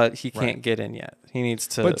Sphinx, but he can't get in yet. He needs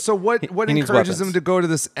to. But so what encourages him to go to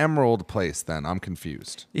this emerald place then? I'm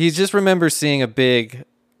confused. He just remembers seeing a big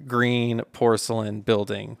green porcelain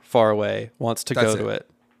building far away, wants to go to it.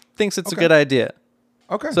 Thinks it's a good idea.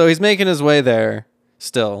 Okay. So he's making his way there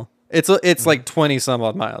still. It's like 20 some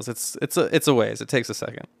odd miles. It's a ways. It takes a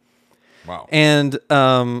second. Wow. And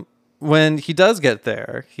when he does get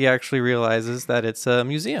there, he actually realizes that it's a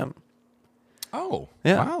museum. Oh.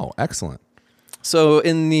 Yeah. Wow. Excellent. So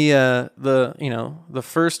in the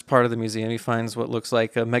first part of the museum, he finds what looks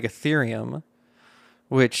like a megatherium,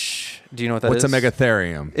 which, do you know what that is? What's a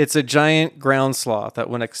megatherium? It's a giant ground sloth that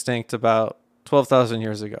went extinct about 12,000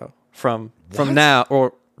 years ago from now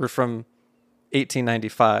or from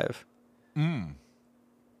 1895.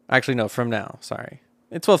 Actually, no, from now. Sorry.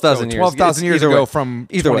 It's 12,000 years. 12,000 years ago from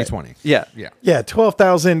 2020. Yeah. Yeah,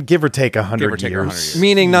 12,000, give or take 100 years.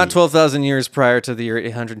 Meaning not 12,000 years prior to the year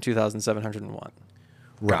 802,701.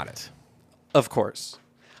 Got it. Of course.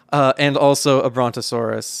 And also a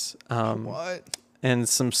Brontosaurus. What? And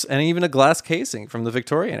even a glass casing from the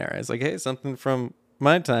Victorian era. It's like, hey, something from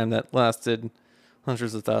my time that lasted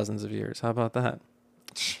hundreds of thousands of years. How about that?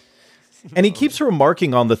 And he keeps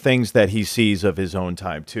remarking on the things that he sees of his own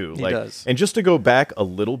time too. He does. And just to go back a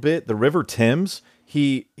little bit, the River Thames,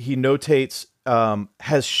 he notates,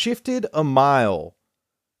 has shifted a mile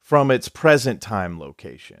from its present time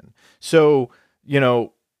location. So,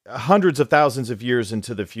 hundreds of thousands of years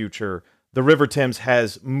into the future, the River Thames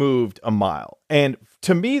has moved a mile. And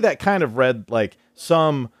to me, that kind of read like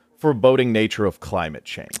some foreboding nature of climate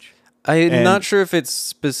change. I'm not sure if it's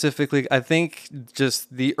specifically, I think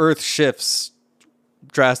just the Earth shifts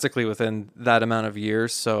drastically within that amount of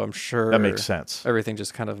years. So I'm sure that makes sense. Everything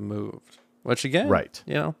just kind of moved, which again, right.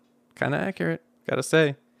 Kind of accurate. Got to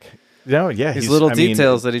say. Yeah. These little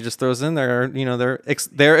details that he just throws in there,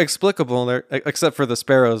 they're explicable. They're except for the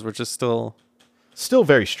sparrows, which is still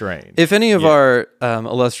very strange. If any of our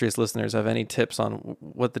illustrious listeners have any tips on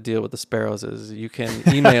what the deal with the sparrows is, you can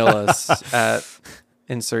email us at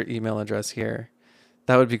insert email address here.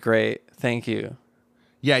 That would be great. Thank you.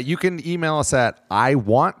 Yeah, you can email us at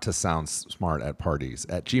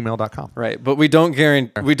iwanttosounsmart@parties@gmail.com. Right, but we don't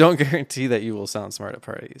guarantee that you will sound smart at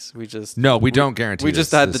parties. We don't guarantee. We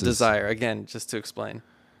just had the desire, again, just to explain.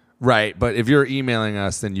 Right, but if you're emailing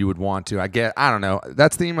us, then you would want to. I don't know.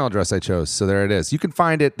 That's the email address I chose, so there it is. You can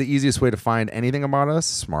find it. The easiest way to find anything about us,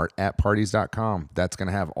 smart@parties.com. That's going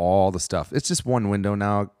to have all the stuff. It's just one window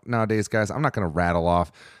nowadays, guys. I'm not going to rattle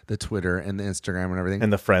off the Twitter and the Instagram and everything.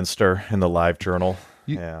 And the Friendster and the Live Journal.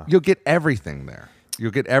 You'll get everything there.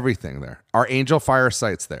 Our Angel Fire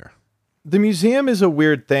site's there. The museum is a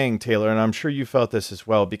weird thing, Taylor, and I'm sure you felt this as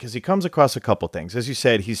well, because he comes across a couple things. As you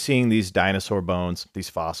said, he's seeing these dinosaur bones, these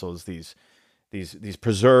fossils, these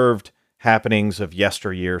preserved happenings of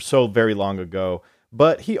yesteryear, so very long ago.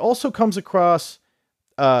 But he also comes across,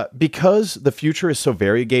 because the future is so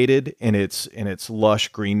variegated in its lush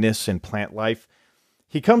greenness and plant life,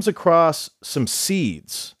 he comes across some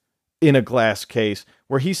seeds in a glass case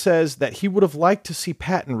where he says that he would have liked to see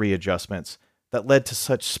patent readjustments that led to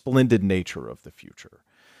such splendid nature of the future.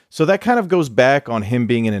 So that kind of goes back on him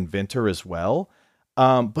being an inventor as well.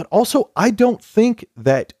 But also, I don't think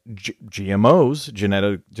that GMOs,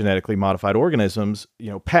 genetically modified organisms,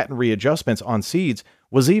 patent readjustments on seeds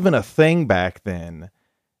was even a thing back then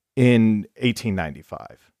in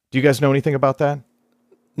 1895. Do you guys know anything about that?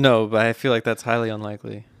 No, but I feel like that's highly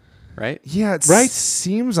unlikely, right? Yeah, it Right?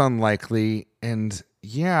 seems unlikely. And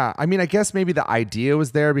yeah, I mean, I guess maybe the idea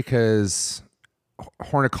was there because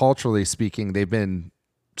horticulturally speaking, they've been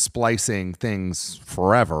splicing things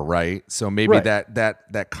forever, right? So maybe Right.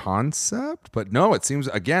 that concept, but no, it seems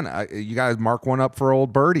again, you guys mark one up for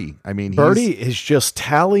old Birdie. I mean, Birdie is just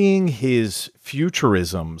tallying his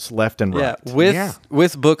futurisms left and right.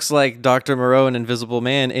 With books like Dr. Moreau and Invisible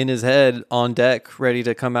Man in his head on deck, ready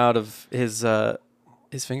to come out of his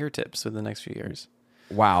fingertips in the next few years.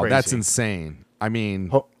 wow, Crazy. that's insane. I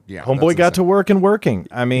mean, yeah, Homeboy that's got to insane. work and working.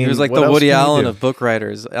 I mean, He was like what the else Woody can you Allen do? of book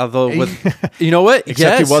writers. Although, you know what?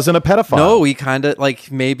 Except Yes. he wasn't a pedophile. No, he kind of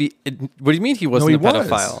like maybe. What do you mean he No, wasn't he a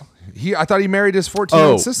pedophile? was. I thought he married his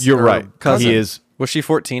 14-year-old Oh, sister. you're or right. cousin. He is. Was she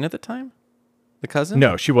 14 at the time? The cousin?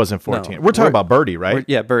 No, she wasn't 14. No. We're talking about Birdie, right?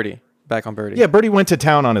 Yeah, Birdie. Back on Birdie. Yeah, Birdie went to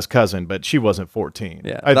town on his cousin, but she wasn't 14.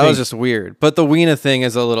 Yeah, I that think, was just weird. But the Weena thing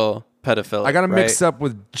is a little pedophilic. I got him right? mixed up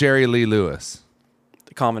with Jerry Lee Lewis.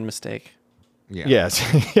 Common mistake. Yeah. Yes.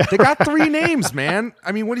 Yeah. They got 3 names, man.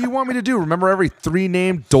 I mean, what do you want me to do? Remember every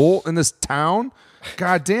 3-named dolt in this town?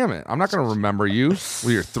 God damn it. I'm not going to remember you with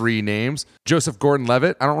your 3 names. Joseph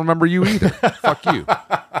Gordon-Levitt, I don't remember you either. Fuck you.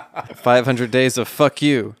 500 days of fuck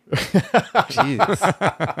you. Jeez.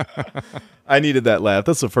 I needed that laugh.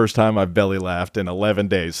 That's the first time I've belly laughed in 11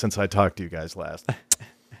 days since I talked to you guys last.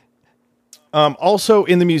 Also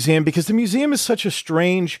in the museum, because the museum is such a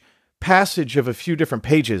strange passage of a few different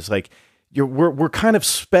pages. Like we're kind of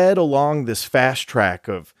sped along this fast track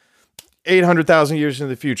of 800,000 years into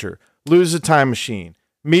the future. Lose a time machine.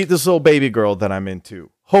 Meet this little baby girl that I'm into.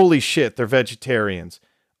 Holy shit, they're vegetarians.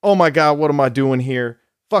 Oh my God, what am I doing here?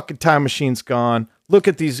 Fucking time machine's gone. Look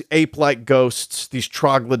at these ape-like ghosts, these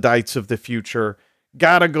troglodytes of the future.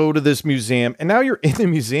 Gotta go to this museum. And now you're in the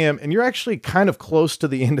museum and you're actually kind of close to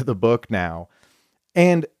the end of the book now.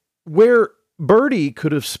 And where Birdie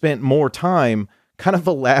could have spent more time kind of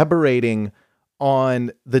elaborating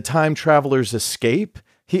on the time traveler's escape,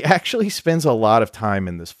 he actually spends a lot of time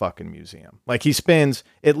in this fucking museum. Like he spends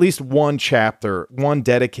at least one chapter, one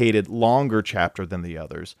dedicated longer chapter than the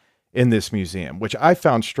others in this museum, which I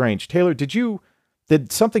found strange. Taylor,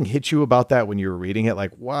 did something hit you about that when you were reading it?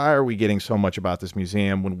 Like, why are we getting so much about this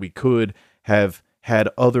museum when we could have had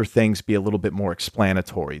other things be a little bit more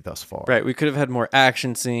explanatory thus far? Right. We could have had more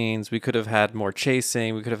action scenes. We could have had more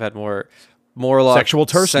chasing. We could have had more Sexual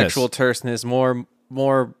terseness.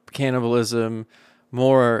 more cannibalism,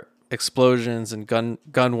 more explosions and gun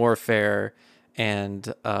warfare, and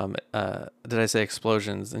did I say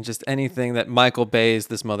explosions? And just anything that Michael Bay's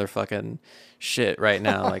this motherfucking shit right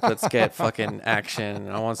now. Like, let's get fucking action.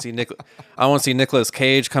 I want to see Nicolas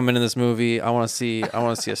Cage come into this movie. I want to see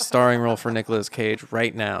a starring role for Nicolas Cage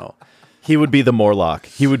right now. He would be the Morlock.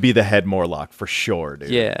 He would be the head Morlock for sure, dude.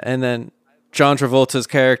 Yeah, and then John Travolta's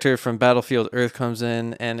character from Battlefield Earth comes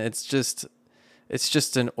in, and it's just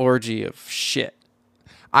an orgy of shit.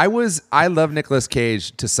 I love Nicolas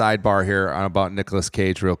Cage. To sidebar here on about Nicolas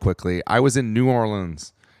Cage real quickly. I was in New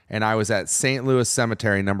Orleans and I was at St. Louis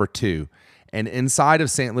Cemetery number 2. And inside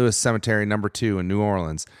of St. Louis Cemetery number 2 in New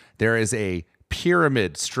Orleans, there is a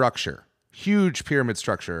pyramid structure, huge pyramid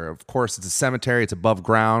structure. Of course, it's a cemetery. It's above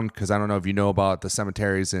ground because I don't know if you know about the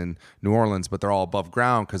cemeteries in New Orleans, but they're all above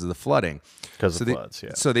ground because of the flooding. Because of floods,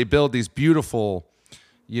 yeah. So they build these beautiful,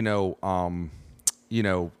 I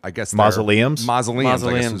guess Mausoleums? Mausoleums,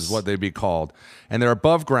 I guess is what they'd be called. And they're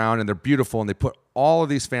above ground and they're beautiful and they put all of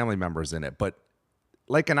these family members in it. But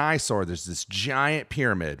like an eyesore, there's this giant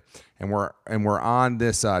pyramid and we're on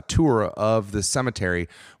this tour of the cemetery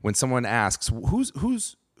when someone asks,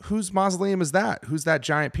 whose mausoleum is that? Who's that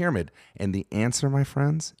giant pyramid? And the answer, my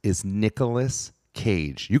friends, is Nicolas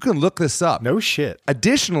Cage. You can look this up. No shit.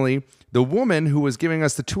 Additionally, the woman who was giving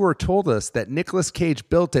us the tour told us that Nicolas Cage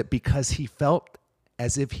built it because he felt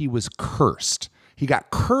as if he was cursed. He got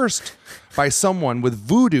cursed by someone with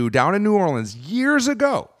voodoo down in New Orleans years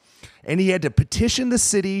ago. And he had to petition the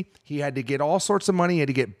city. He had to get all sorts of money. He had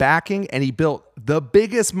to get backing. And he built the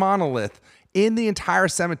biggest monolith in the entire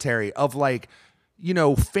cemetery of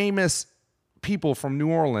famous people from New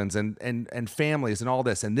Orleans and families and all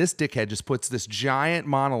this. And this dickhead just puts this giant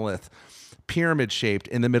monolith, pyramid shaped,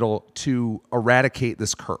 in the middle to eradicate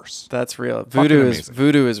this curse. That's real. Fucking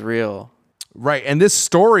Voodoo is real. Right, and this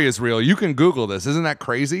story is real. You can Google this. Isn't that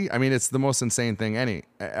crazy? I mean, it's the most insane thing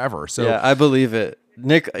ever. So yeah, I believe it.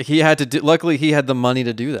 Nick, he had to do. Luckily, he had the money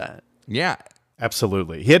to do that. yeah,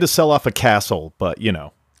 Absolutely. He had to sell off a castle, but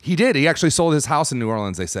He did. He actually sold his house in New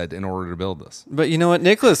Orleans, they said, in order to build this. But you know what?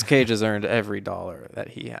 Nicolas Cage has earned every dollar that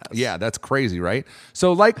he has. Yeah, that's crazy, right?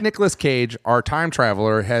 So like Nicolas Cage, our time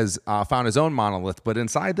traveler has found his own monolith, but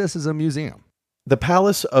inside this is a museum. The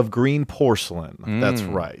Palace of Green Porcelain. That's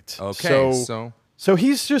right. Okay, So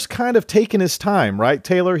he's just kind of taking his time, right,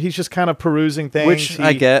 Taylor? He's just kind of perusing things. Which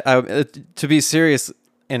I get. To be serious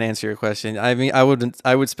and answer your question, I mean,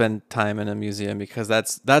 I would spend time in a museum because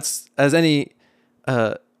that's as any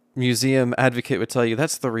museum advocate would tell you,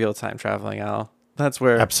 that's the real time traveling, Al. That's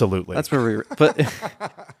where Absolutely. That's where we. But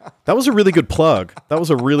that was a really good plug. That was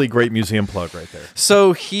a really great museum plug right there.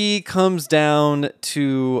 so he comes down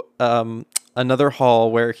to another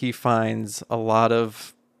hall where he finds a lot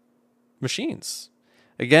of machines.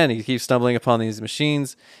 Again, he keeps stumbling upon these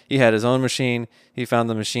machines. He had his own machine. He found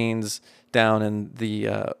the machines down in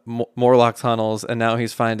the Morlock tunnels, and now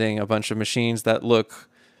he's finding a bunch of machines that look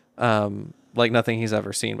like nothing he's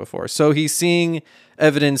ever seen before. So he's seeing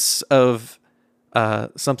evidence of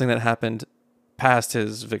something that happened past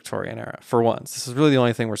his Victorian era, for once. This is really the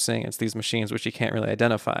only thing we're seeing. It's these machines, which he can't really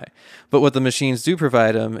identify. But what the machines do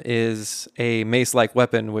provide him is a mace-like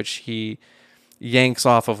weapon, which he yanks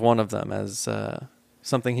off of one of them as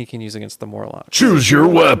something he can use against the Morlock. Choose your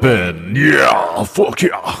weapon. Yeah, fuck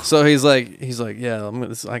yeah. So he's like, yeah,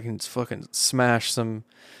 I can fucking smash some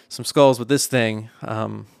skulls with this thing,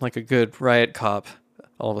 like a good riot cop.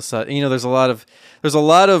 All of a sudden, there's a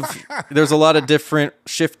lot of different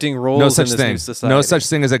shifting roles No in such this thing. new society. No such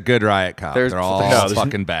thing as a good riot cop. There's- They're all no, there's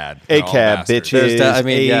fucking bad. They're all ACAB, bastards. bitches. There's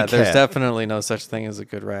ACAB. definitely no such thing as a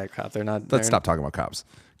good riot cop. They're not. Let's stop talking about cops.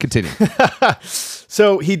 Continue.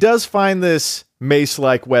 So he does find this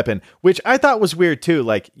mace-like weapon, which I thought was weird too.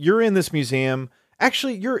 Like, you're in this museum.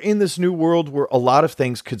 Actually, you're in this new world where a lot of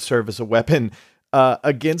things could serve as a weapon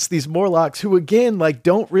against these Morlocks, who again, like,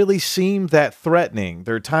 don't really seem that threatening.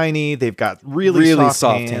 They're tiny. They've got really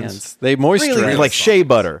soft hands. They moisturize. Really, like shea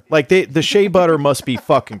butter. Like the shea butter must be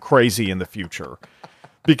fucking crazy in the future,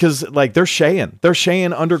 because like they're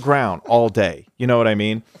shaying underground all day. You know what I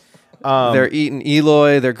mean? They're eating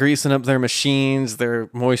Eloy. They're greasing up their machines. They're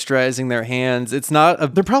moisturizing their hands. It's not a.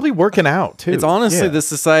 They're probably working out too. It's honestly, Yeah. this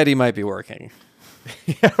society might be working.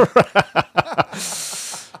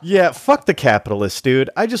 Yeah, fuck the capitalists, dude.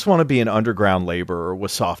 I just want to be an underground laborer with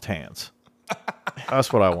soft hands.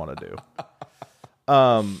 That's what I want to do.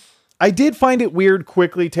 I did find it weird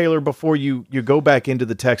quickly, Taylor, before you go back into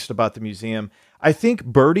the text about the museum. I think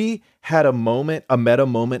Birdie had a meta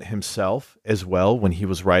moment himself as well when he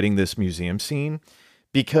was writing this museum scene,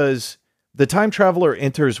 because the time traveler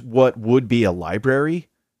enters what would be a library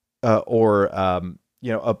or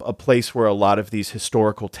a place where a lot of these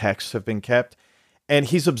historical texts have been kept. And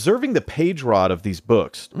he's observing the page rod of these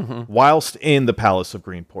books whilst in the Palace of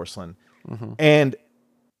Green Porcelain. And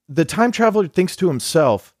the time traveler thinks to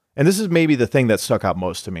himself, and this is maybe the thing that stuck out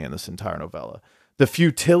most to me in this entire novella, the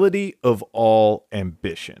futility of all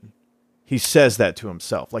ambition. He says that to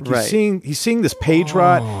himself. Like he's seeing this page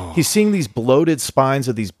rot. He's seeing these bloated spines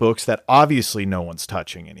of these books that obviously no one's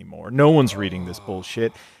touching anymore. No one's reading this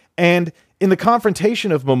bullshit. And in the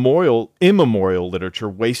confrontation of immemorial literature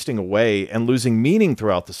wasting away and losing meaning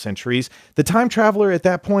throughout the centuries, the time traveler at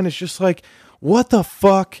that point is just like, what the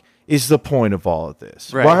fuck is the point of all of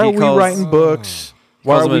this? Right, Why are we writing books?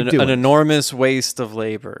 Why are we doing an enormous waste of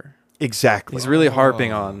labor? Exactly. He's really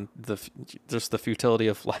harping on just the futility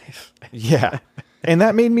of life. Yeah. And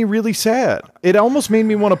that made me really sad. It almost made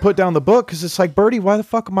me want to put down the book, because it's like, Birdie, why the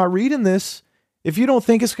fuck am I reading this if you don't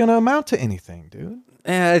think it's going to amount to anything, dude?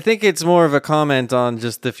 I think it's more of a comment on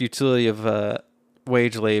just the futility of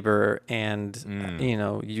wage labor, and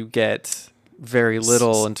you get very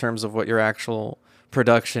little in terms of what your actual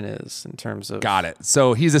production is in terms of. Got it.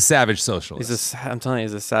 So he's a savage socialist. I'm telling you,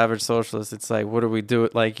 he's a savage socialist. It's like, what do we do?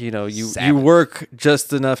 Like, you Savage. work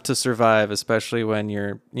just enough to survive, especially when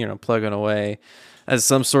you're plugging away as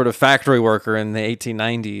some sort of factory worker in the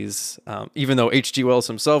 1890s. Even though H.G. Wells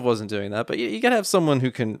himself wasn't doing that, but you gotta have someone who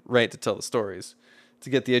can write to tell the stories to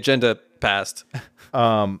get the agenda passed.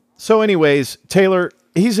 So anyways, Taylor,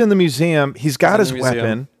 he's in the museum. He's got his museum.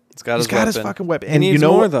 weapon. He's got his fucking weapon. He And needs you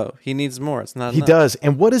know more, what? though. He needs more. It's not He enough. does.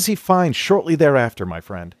 And what does he find shortly thereafter, my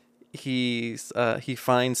friend? He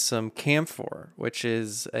finds some camphor, which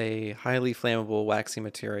is a highly flammable waxy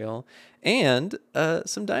material, and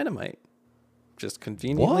some dynamite. Just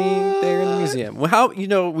conveniently there in the museum. Well, how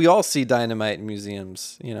we all see dynamite in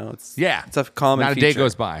museums. It's a common. Not a feature. day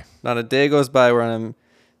goes by. Not a day goes by where I'm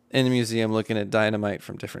in a museum looking at dynamite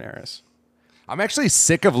from different eras. I'm actually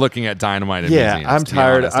sick of looking at dynamite in Yeah, museums. I'm to be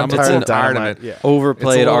tired. honest. I'm a tired little of dynamite. of it. Yeah.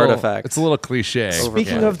 Overplayed artifact. It's a little cliche.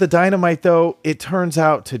 Speaking of the dynamite, though, it turns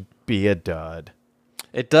out to be a dud.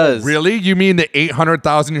 It does. Really? You mean the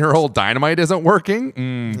 800,000-year-old dynamite isn't working?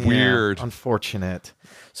 Weird. Unfortunate.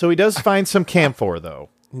 So he does find some camphor, though.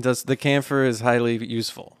 The camphor is highly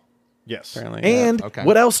useful. Yes. Apparently, And okay.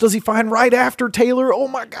 what else does he find right after Taylor? Oh,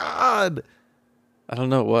 my God. I don't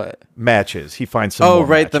know what. Matches. He finds some. Oh, more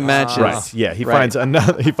right, matches. the matches. Right. Yeah, he Right. finds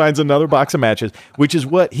another. He finds another box of matches, which is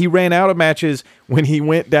what he ran out of matches when he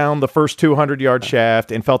went down the first 200-yard shaft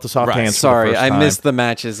and felt the soft Right. hands. Sorry, for the first I time. missed the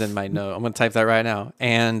matches in my note. I'm going to type that right now.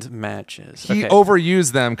 And matches. He Okay.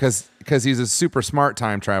 overused them because he's a super smart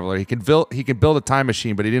time traveler. He could build a time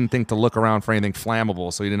machine, but he didn't think to look around for anything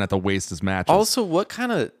flammable, so he didn't have to waste his matches. Also, what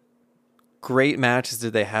kind of great matches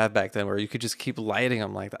did they have back then where you could just keep lighting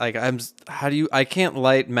them like that? Like, I can't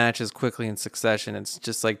light matches quickly in succession. It's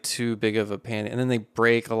just like too big of a pain. And then they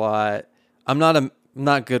break a lot. I'm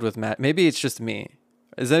not good with match. Maybe it's just me.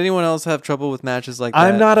 Does anyone else have trouble with matches like that?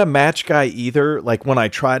 I'm not a match guy either. Like when I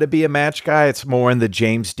try to be a match guy, it's more in the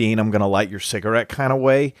James Dean, I'm going to light your cigarette kind of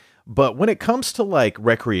way. But when it comes to like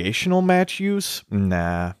recreational match use,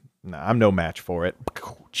 nah, I'm no match for it.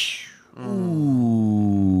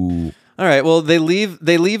 Ooh. All right. Well, they leave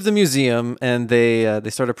the museum and they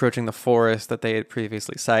start approaching the forest that they had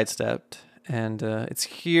previously sidestepped, and it's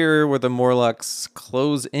here where the Morlocks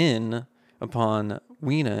close in upon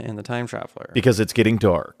Weena and the time traveler. Because it's getting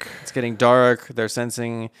dark. It's getting dark. They're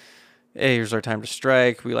sensing, hey, here's our time to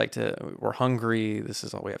strike. We're hungry. This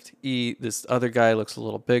is all we have to eat. This other guy looks a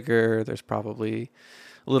little bigger. There's probably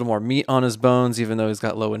a little more meat on his bones, even though he's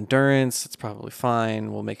got low endurance. It's probably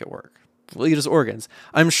fine. We'll make it work. We'll eat his organs.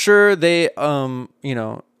 I'm sure they, they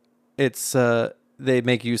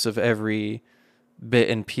make use of every bit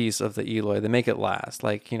and piece of the Eloi. They make it last,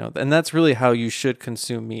 and that's really how you should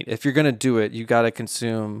consume meat. If you're gonna do it, you gotta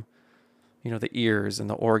consume, the ears and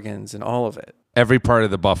the organs and all of it. Every part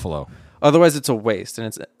of the buffalo. Otherwise, it's a waste,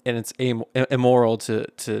 and it's immoral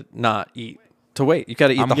to not eat. To wait, you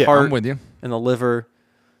gotta eat the heart I'm with you. and the liver.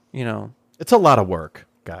 It's a lot of work,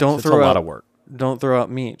 guys. It's a lot of work. Don't throw out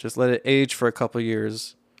meat. Just let it age for a couple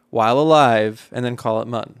years while alive, and then call it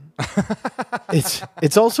mutton.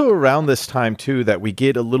 It's also around this time too that we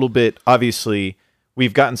get a little bit. Obviously,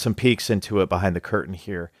 we've gotten some peeks into it behind the curtain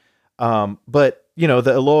here, but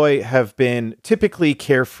the Eloi have been typically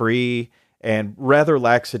carefree and rather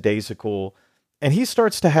lackadaisical, and he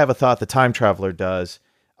starts to have a thought. The time traveler does,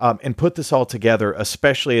 and put this all together,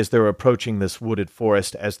 especially as they're approaching this wooded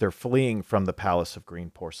forest as they're fleeing from the Palace of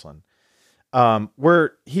Green Porcelain.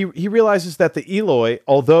 Where he realizes that the Eloi,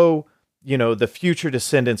 although the future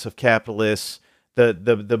descendants of capitalists, the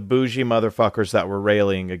bougie motherfuckers that we're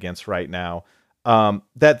railing against right now,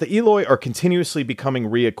 that the Eloi are continuously becoming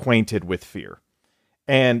reacquainted with fear,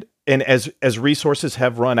 and as resources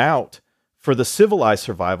have run out for the civilized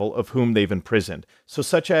survival of whom they've imprisoned, so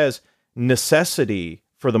such as necessity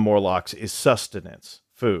for the Morlocks is sustenance,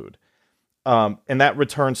 food. And that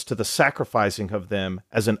returns to the sacrificing of them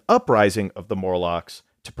as an uprising of the Morlocks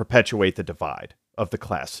to perpetuate the divide of the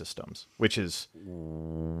class systems, which is...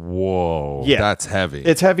 Whoa. Yeah. That's heavy.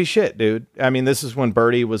 It's heavy shit, dude. I mean, this is when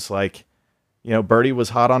Birdie was like, Birdie was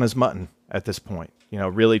hot on his mutton at this point,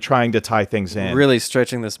 really trying to tie things in. Really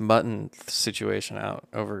stretching this mutton situation out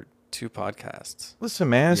over 2 podcasts. Listen,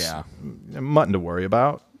 man, it's mutton to worry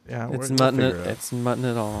about. Yeah, It's we'll mutton. figure it out. It's mutton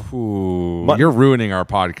at all. Ooh, Mutton- you're ruining our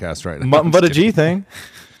podcast right now. Mutton I'm but a just G kidding. thing.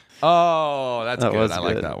 Oh, that's That good. was I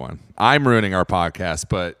like good. that one. I'm ruining our podcast,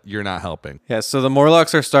 but you're not helping. Yeah, so the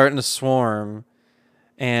Morlocks are starting to swarm,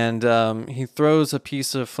 and he throws a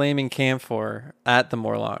piece of flaming camphor at the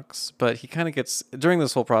Morlocks, but he kind of gets, during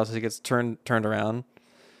this whole process, he gets turned around,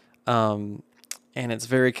 and it's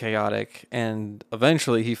very chaotic, and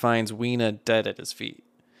eventually he finds Weena dead at his feet.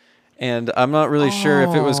 And I'm not really sure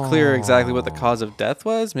if it was clear exactly what the cause of death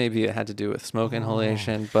was. Maybe it had to do with smoke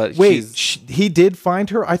inhalation, but Wait, he did find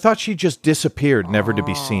her? I thought she just disappeared, never to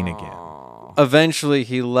be seen again. eventually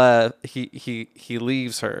he left. He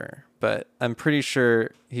leaves her, but I'm pretty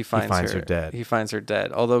sure he finds her dead. He finds her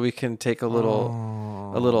dead. Although we can take a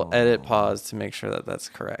little edit pause to make sure that that's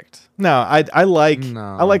correct. No, I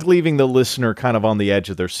like leaving the listener kind of on the edge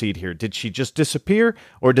of their seat here. Did she just disappear,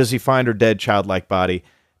 or does he find her dead childlike body,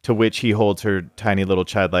 to which he holds her tiny little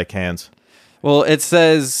childlike hands? Well, it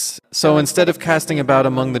says, so instead of casting about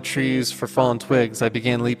among the trees for fallen twigs, I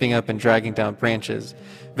began leaping up and dragging down branches.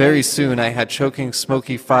 Very soon I had choking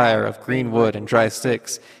smoky fire of green wood and dry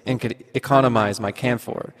sticks, and could economize my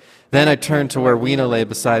camphor. Then I turned to where Weena lay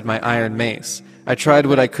beside my iron mace. I tried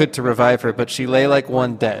what I could to revive her, but she lay like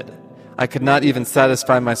one dead. I could not even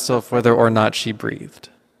satisfy myself whether or not she breathed.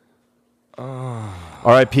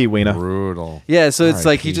 R.I.P. Weena. Brutal. Yeah, so it's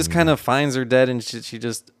like he R.I.P. just kind of finds her dead, and she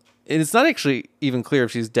just. And it's not actually even clear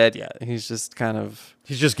if she's dead yet. He's just kind of.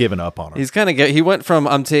 He's just giving up on her. He's kind of. He went from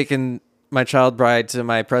I'm taking my child bride to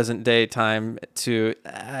my present day time to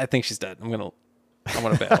I think she's dead. I'm gonna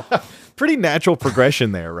bail. Pretty natural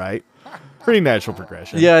progression there, right? Pretty natural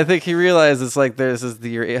progression. Yeah, I think he realized it's like this is the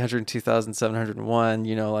year 802,701.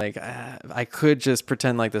 You know, like I could just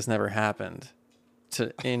pretend like this never happened.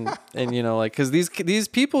 And you know, like because these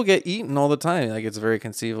people get eaten all the time. Like it's very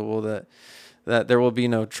conceivable that there will be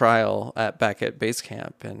no trial back at base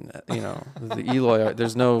camp, and you know the Eloy.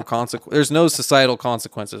 There's no societal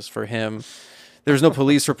consequences for him. There's no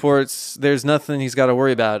police reports. There's nothing he's got to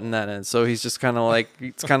worry about in that end. So he's just kind of like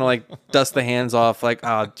dust the hands off, like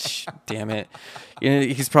damn it. You know,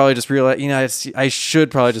 he's probably just realized. You know, I should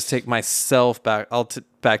probably just take myself back.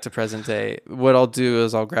 Back to present day. What I'll do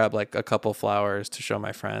is I'll grab like a couple flowers to show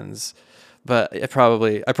my friends. But I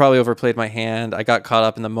probably overplayed my hand. I got caught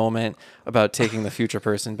up in the moment about taking the future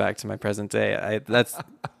person back to my present day. I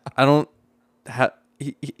don't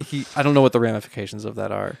know what the ramifications of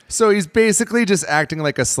that are. So he's basically just acting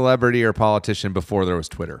like a celebrity or politician before there was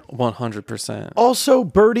Twitter. 100%. Also,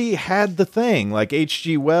 Birdie had the thing, like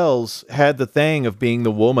H.G. Wells had the thing of being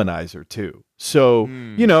the womanizer too. So,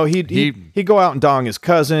 you know, he'd go out and dong his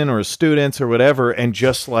cousin or his students or whatever and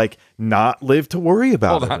just like not live to worry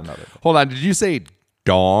about Hold on. Did you say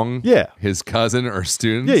dong? Yeah. His cousin or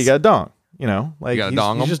students? Yeah, you got a dong. You know, like he's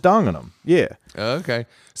just donging them. Yeah. Okay.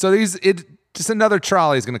 So just another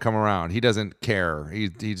trolley's going to come around. He doesn't care.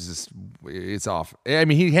 It's off. I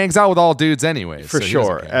mean, he hangs out with all dudes anyway. For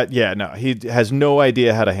sure. He has no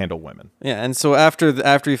idea how to handle women. Yeah, and so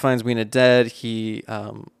after he finds Weena dead, he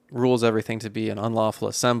rules everything to be an unlawful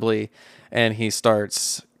assembly, and he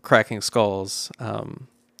starts cracking skulls,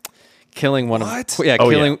 killing one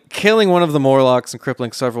killing one of the Morlocks and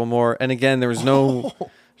crippling several more. And again, there was no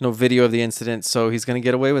video of the incident, so he's going to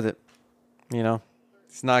get away with it. You know,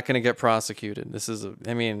 he's not going to get prosecuted.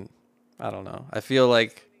 I don't know. I feel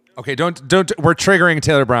like. Okay, don't. We're triggering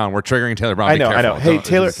Taylor Brown. I know. Hey,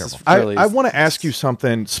 Taylor, I want to ask you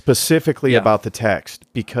something specifically about the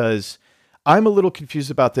text because I'm a little confused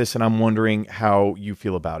about this, and I'm wondering how you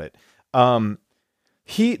feel about it.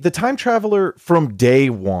 The time traveler from day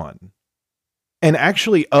one, and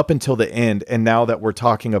actually up until the end, and now that we're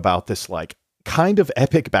talking about this like kind of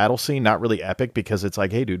epic battle scene, not really epic because it's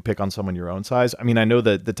like, hey, dude, pick on someone your own size. I mean, I know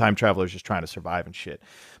that the time traveler is just trying to survive and shit,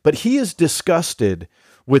 but he is disgusted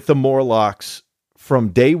with the Morlocks from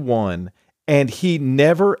day one, and he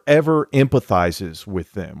never ever empathizes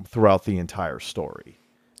with them throughout the entire story.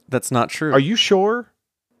 That's not true. Are you sure?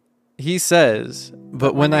 He says,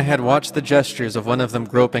 but when I had watched the gestures of one of them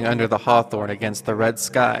groping under the hawthorn against the red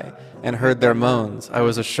sky and heard their moans, I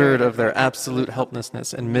was assured of their absolute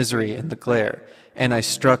helplessness and misery in the glare, and I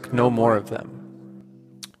struck no more of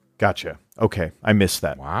them. Gotcha. Okay, I missed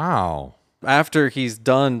that. Wow. After he's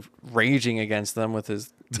done raging against them with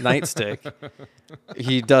his nightstick,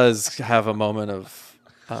 he does have a moment of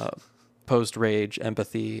post-rage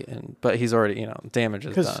empathy, but he's already, damage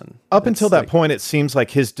is done. Up until that point, it seems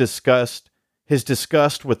like his disgust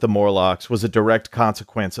with the Morlocks was a direct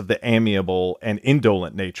consequence of the amiable and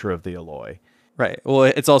indolent nature of the Eloi. Right. Well,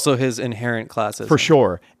 it's also his inherent classism. For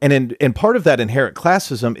sure. And part of that inherent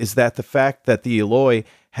classism is that the fact that the Eloi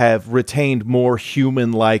have retained more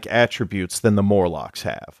human-like attributes than the Morlocks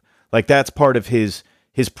have. Like, that's part of his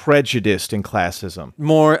prejudice in classism.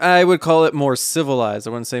 I would call it more civilized.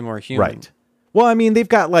 I wouldn't say more human. Right. Well, I mean, they've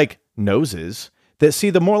got like noses.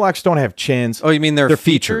 The Morlocks don't have chins. Oh, you mean their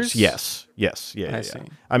features? Yes. Yeah. See.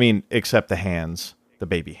 I mean, except the hands, the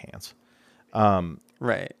baby hands.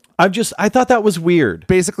 Right. I thought that was weird.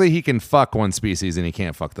 Basically, he can fuck one species and he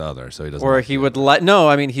can't fuck the other, so he doesn't. Or he would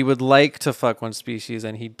he would like to fuck one species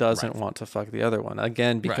and he doesn't want to fuck the other one.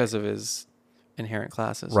 Again, because of his inherent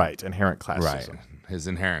classism. Right, inherent classism. Right. His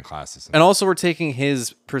inherent classism. And also we're taking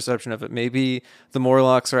his perception of it. Maybe the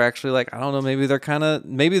Morlocks are actually like, I don't know, maybe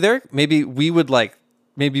we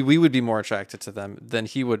would be more attracted to them than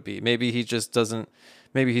he would be. Maybe he's just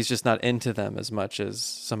not into them as much as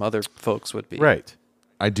some other folks would be. Right.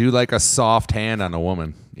 I do like a soft hand on a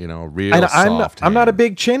woman, real soft hand. I'm not a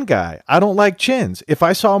big chin guy. I don't like chins. If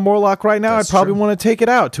I saw a Morlock right now, I'd probably want to take it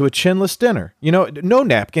out to a chinless dinner. No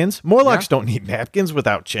napkins. Morlocks don't need napkins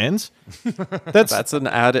without chins. That's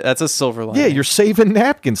a silver lining. Yeah, you're saving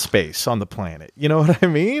napkin space on the planet. You know what I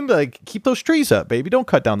mean? Like, keep those trees up, baby. Don't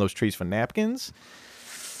cut down those trees for napkins.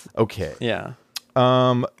 Okay. Yeah.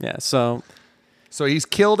 Yeah. So he's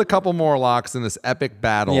killed a couple Morlocks in this epic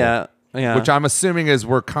battle. Yeah. Yeah. Which I'm assuming is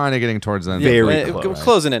we're kind of getting towards the end. Very Uh, close.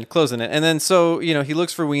 Closing in. And then so, he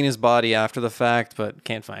looks for Weena's body after the fact, but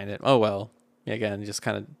can't find it. Oh, well. Yeah, again, he just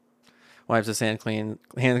kind of wipes his hands clean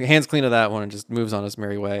of that one and just moves on his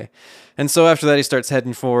merry way. And so after that, he starts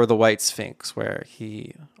heading for the White Sphinx, where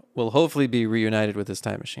he will hopefully be reunited with his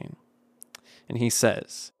time machine. And he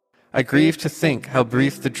says, I grieve to think how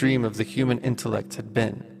brief the dream of the human intellect had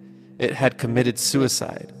been. It had committed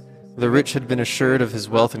suicide. The rich had been assured of his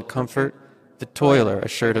wealth and comfort, the toiler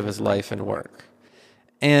assured of his life and work.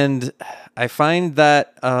 And I find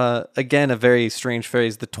that, again, a very strange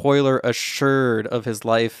phrase, the toiler assured of his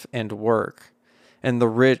life and work, and the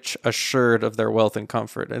rich assured of their wealth and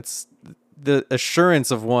comfort. It's the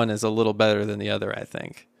assurance of one is a little better than the other, I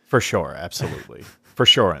think. For sure, absolutely. For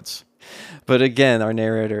surance. But again, our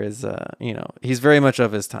narrator is, he's very much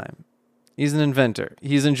of his time. He's an inventor.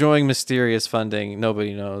 He's enjoying mysterious funding.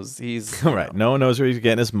 Nobody knows. He's Right. No one knows where he's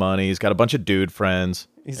getting his money. He's got a bunch of dude friends.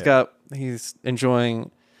 He's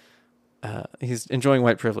enjoying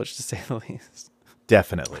white privilege, to say the least.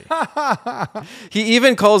 Definitely. He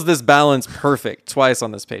even calls this balance perfect twice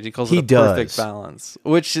on this page. He calls it a perfect does. balance,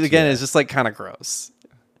 which again is just like kind of gross.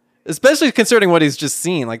 Especially considering what he's just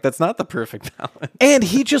seen. Like, that's not the perfect balance. And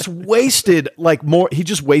he just wasted he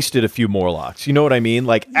just wasted a few Morlocks. You know what I mean?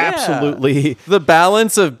 Like, absolutely. The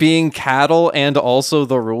balance of being cattle and also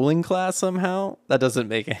the ruling class somehow, that doesn't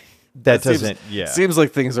make it. Seems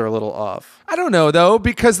like things are a little off. I don't know, though,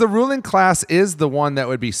 because the ruling class is the one that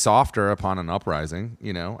would be softer upon an uprising.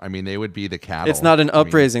 I mean, they would be the cattle. It's not an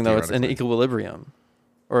uprising, though. It's an theoretically. equilibrium.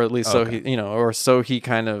 Or at least so he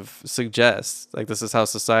kind of suggests, like, this is how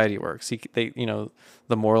society works. The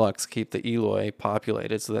Morlocks keep the Eloi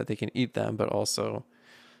populated so that they can eat them, but also,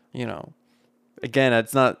 again,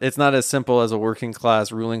 it's not as simple as a working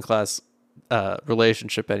class, ruling class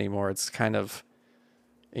relationship anymore. It's kind of,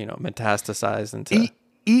 metastasized into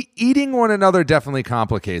Eating one another definitely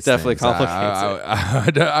complicates things. it.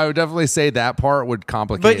 I would definitely say that part would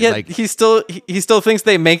complicate. But yet like, he still thinks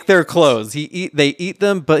they make their clothes. They eat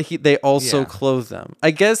them, but they also clothe them.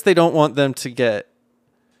 I guess they don't want them to get.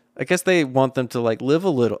 I guess they want them to like live a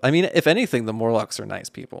little. I mean, if anything, the Morlocks are nice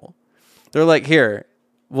people. They're like, here,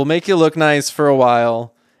 we'll make you look nice for a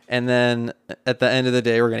while, and then at the end of the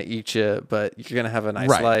day, we're gonna eat you, but you're gonna have a nice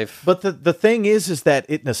life. But the thing is that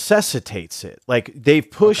it necessitates it. Like, they've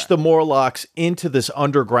pushed the Morlocks into this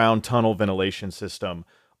underground tunnel ventilation system.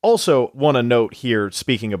 Also, want to note here,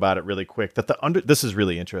 speaking about it really quick, that this is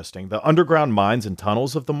really interesting. The underground mines and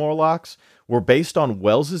tunnels of the Morlocks were based on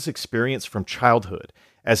Wells's experience from childhood,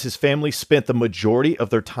 as his family spent the majority of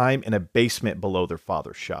their time in a basement below their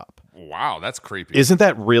father's shop. wow, that's creepy. Isn't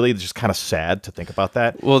that really just kind of sad to think about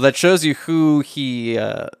that? Well, that shows you who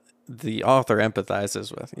the author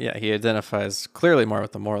empathizes with. Yeah, he identifies clearly more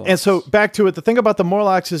with the Morlocks. And so back to it, the thing about the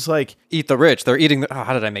Morlocks is like, eat the rich. They're eating.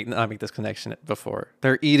 How did I not make this connection before?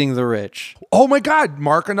 They're eating the rich. Oh my God!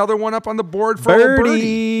 Mark another one up on the board for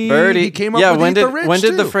Birdie. Birdie. He came up with when eat did the rich when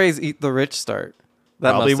did the too. phrase "eat the rich" start?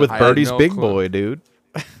 That probably must with have- Birdie's no Big clue. Boy, dude.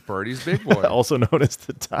 Birdie's Big Boy. Also known as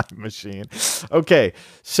the Time Machine. Okay,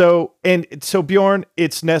 so Bjorn,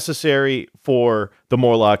 it's necessary for the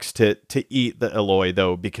Morlocks to eat the Eloi,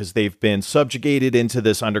 though, because they've been subjugated into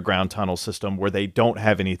this underground tunnel system where they don't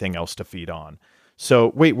have anything else to feed on.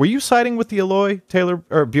 So, wait, were you siding with the Eloi, Taylor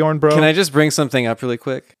or Bjorn, bro? Can I just bring something up really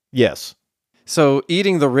quick? Yes. So,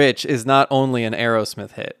 Eating the Rich is not only an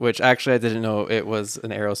Aerosmith hit, which actually I didn't know it was an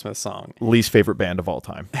Aerosmith song. Least favorite band of all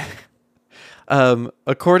time.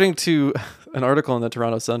 According to an article in the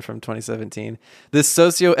Toronto Sun from 2017, this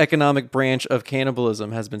socioeconomic branch of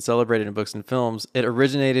cannibalism has been celebrated in books and films. It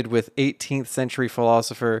originated with 18th century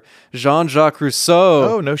philosopher Jean-Jacques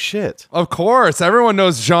Rousseau. Oh, no shit. Of course, everyone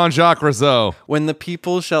knows Jean-Jacques Rousseau. When the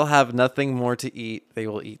people shall have nothing more to eat, they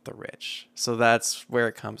will eat the rich. So that's where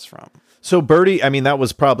it comes from. So Birdie, I mean, that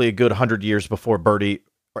was probably a good 100 years before Birdie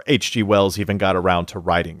or H.G. Wells even got around to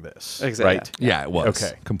writing this. Exactly. Right? Yeah, it was.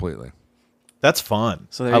 Okay. Completely. That's fun.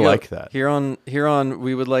 So there I you go. like that. Here on,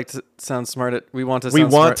 we would like to sound smart at. We want to. We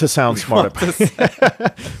Sound want smart. to sound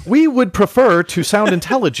smart. We would prefer to sound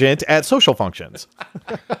intelligent at social functions.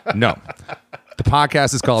 No. The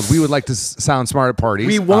podcast is called We Would Like to Sound Smart at Parties.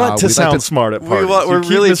 We want to we'd like sound smart at parties. we're You keep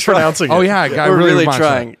really mispronouncing it. Oh, yeah. I We're really want to.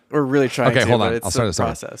 trying. We're really trying. Okay, to, hold but on. It's I'll start a this over.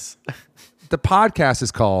 process. The podcast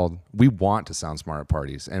is called We Want to Sound Smart at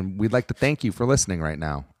Parties, and we'd like to thank you for listening right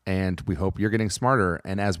now. And we hope you're getting smarter.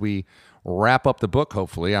 And as we wrap up the book,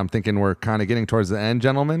 hopefully, I'm thinking we're kind of getting towards the end,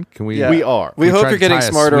 gentlemen. Can we? Yeah. We are. We We hope tried you're to getting tie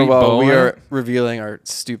a smarter sweet while bow we in are it. revealing our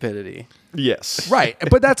stupidity. Yes. Right,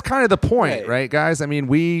 but that's kind of the point, right, guys? I mean,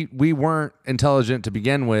 we weren't intelligent to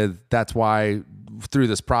begin with. That's why through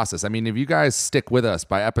this process. I mean, if you guys stick with us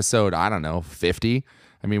by episode, I don't know, 50,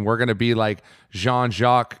 I mean, we're going to be like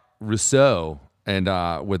Jean-Jacques Rousseau and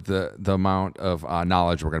with the amount of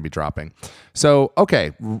knowledge we're going to be dropping. So,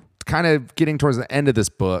 okay, kind of getting towards the end of this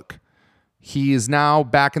book, he is now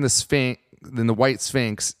back in the White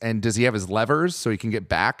Sphinx, and does he have his levers so he can get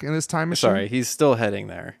back in this time machine? Sorry, he's still heading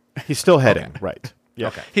there. He's still heading, right. Yeah.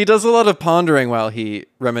 Okay. He does a lot of pondering while he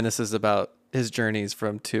reminisces about his journeys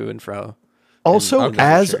from to and fro. Also, in the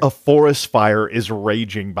as future. a forest fire is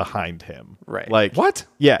raging behind him. Right. Like What?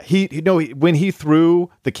 Yeah, when he threw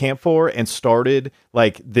the camphor and started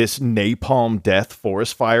like this napalm death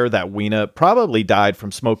forest fire that Weena probably died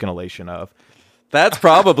from smoke inhalation of. That's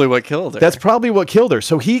probably what killed her. That's probably what killed her.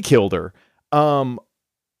 So he killed her.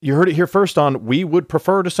 You heard it here first on We Would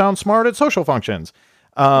Prefer to Sound Smart at Social Functions.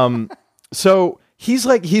 So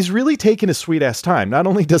he's really taking his sweet ass time. Not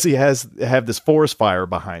only does he have this forest fire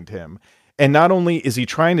behind him, and not only is he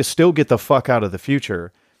trying to still get the fuck out of the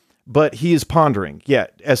future, but he is pondering. Yeah,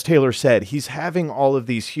 as Taylor said, he's having all of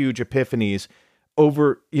these huge epiphanies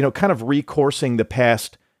over, kind of recoursing the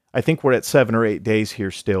past. I think we're at 7 or 8 days here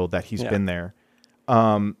still that he's been there,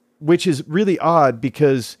 which is really odd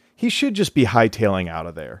because he should just be hightailing out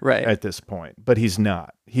of there at this point, but he's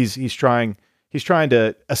not. He's trying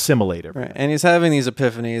to assimilate everything. Right. And he's having these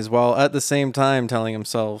epiphanies while at the same time telling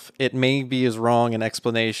himself it may be as wrong an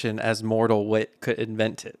explanation as mortal wit could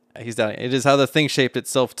invent it. He's telling it is how the thing shaped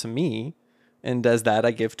itself to me, and as that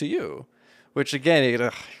I give to you. Which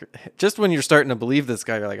again, just when you're starting to believe this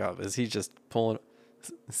guy, you're like, oh, is he just pulling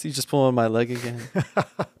my leg again?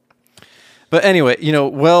 But anyway,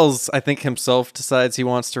 Wells, I think himself decides he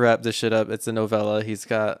wants to wrap this shit up. It's a novella. He's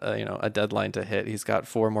got, a deadline to hit. He's got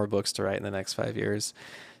 4 more books to write in the next 5 years.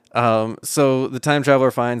 So the time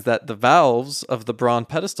traveler finds that the valves of the bronze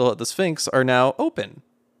pedestal at the Sphinx are now open.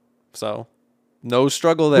 So no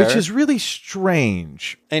struggle there. Which is really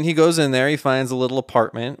strange. And he goes in there. He finds a little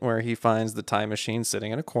apartment where he finds the time machine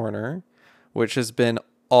sitting in a corner, which has been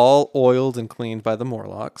all oiled and cleaned by the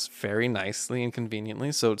Morlocks very nicely and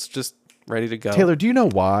conveniently. So it's just ready to go. Taylor, do you know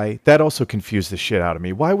why? That also confused the shit out of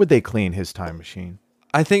me. Why would they clean his time machine?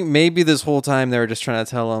 I think maybe this whole time they were just trying to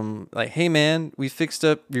tell him, like, hey, man, we fixed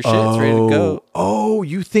up your shit. It's ready to go. Oh,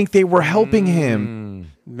 you think they were helping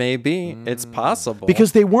him? Maybe. It's possible.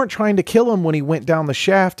 Because they weren't trying to kill him when he went down the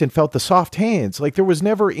shaft and felt the soft hands. Like, there was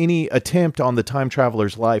never any attempt on the time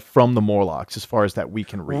traveler's life from the Morlocks, as far as that we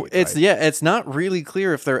can read. It's not really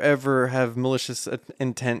clear if they ever have malicious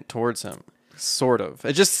intent towards him. Sort of.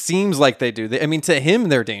 It just seems like they do. To him,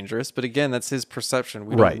 they're dangerous. But again, that's his perception.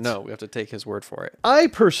 We don't know. We have to take his word for it. I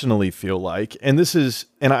personally feel like,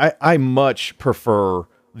 I much prefer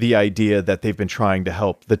the idea that they've been trying to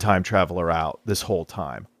help the time traveler out this whole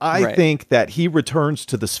time. I think that he returns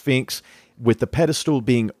to the Sphinx with the pedestal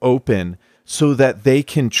being open so that they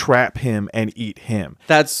can trap him and eat him.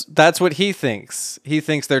 That's what he thinks. He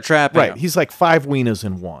thinks they're trapping him. He's like 5 Weenas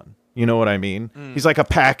in one. You know what I mean? He's like a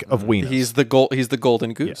pack of Weenas. He's the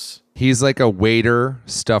golden goose. Yes. He's like a waiter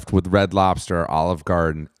stuffed with Red Lobster, Olive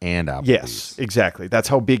Garden, and Applebee's. Yes, exactly. That's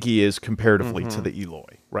how big he is comparatively to the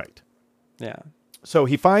Eloy. Right. Yeah. So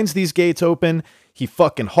he finds these gates open. He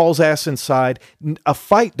fucking hauls ass inside. A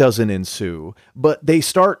fight doesn't ensue, but they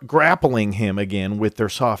start grappling him again with their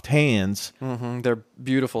soft hands. Mm-hmm. They're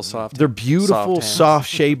beautiful soft. They're beautiful, soft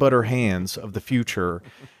shea butter hands of the future.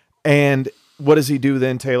 And what does he do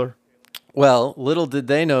then, Taylor? Well, little did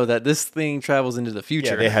they know that this thing travels into the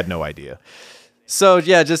future. Yeah, they had no idea. So,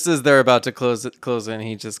 yeah, just as they're about to close in,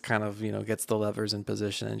 he just kind of, gets the levers in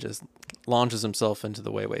position and just launches himself into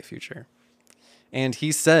the way future. And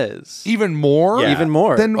he says... Even more? Yeah. Even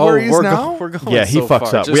more. Than where he is now? We're going Yeah, he so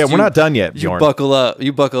fucks far. up. We're not done yet, Bjorn.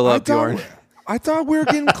 You buckle up, Bjorn. I thought we were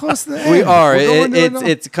getting close to the end. We are.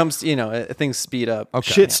 It Comes, things speed up. Okay.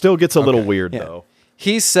 Shit still gets a little weird, though.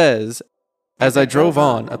 He says... As I drove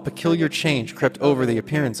on, a peculiar change crept over the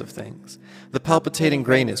appearance of things. The palpitating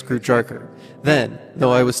grayness grew darker. Then,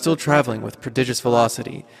 though I was still traveling with prodigious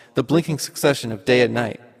velocity, the blinking succession of day and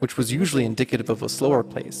night, which was usually indicative of a slower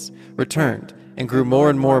pace, returned and grew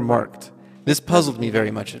more and more marked. This puzzled me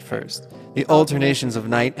very much at first. The alternations of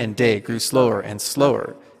night and day grew slower, and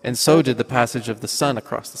so did the passage of the sun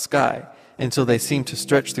across the sky, until they seemed to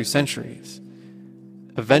stretch through centuries.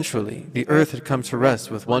 Eventually, the earth had come to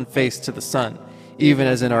rest with one face to the sun, even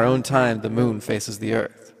as in our own time the moon faces the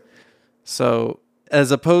earth. So,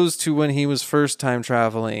 as opposed to when he was first time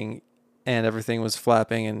traveling and everything was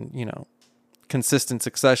flapping in, consistent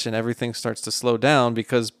succession, everything starts to slow down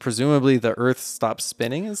because presumably the earth stops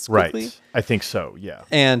spinning as quickly. Right. I think so, yeah.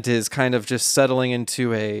 And is kind of just settling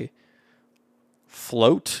into a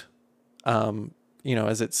float,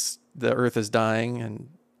 as the Earth is dying and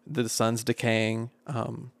the sun's decaying.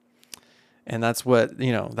 And that's what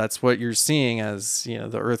you're seeing as,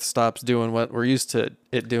 the Earth stops doing what we're used to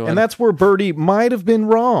it doing. And that's where Birdie might have been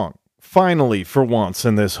wrong, finally, for once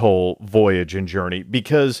in this whole voyage and journey.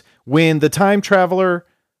 Because when the time traveler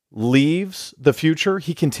leaves the future,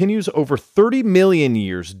 he continues over 30 million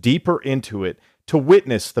years deeper into it to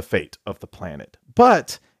witness the fate of the planet.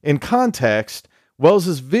 But in context,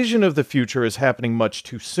 Wells's vision of the future is happening much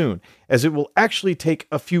too soon, as it will actually take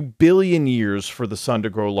a few billion years for the sun to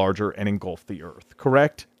grow larger and engulf the Earth.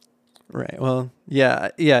 Correct? Right. Well, yeah.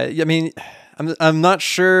 I mean, I'm not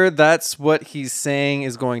sure that's what he's saying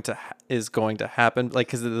is going to happen. Like,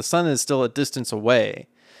 because the sun is still a distance away.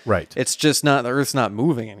 Right. It's just not, the Earth's not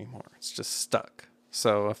moving anymore. It's just stuck.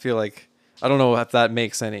 So I feel like, I don't know if that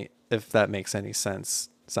makes any sense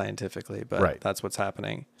scientifically, but that's what's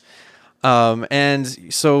happening.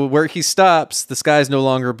 And so where he stops, the sky's no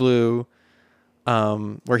longer blue.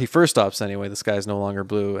 Where he first stops anyway, the sky's no longer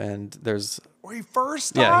blue, and there's Where he first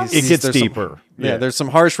stops? It gets there's deeper. There's some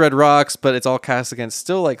harsh red rocks, but it's all cast against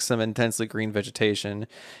still like some intensely green vegetation.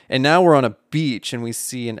 And now we're on a beach and we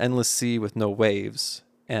see an endless sea with no waves.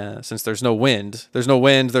 Since there's no wind, there's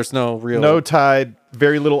no real... No tide,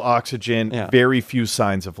 very little oxygen, Yeah. very few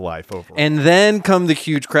signs of life overall. And then come the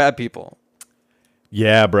huge crab people.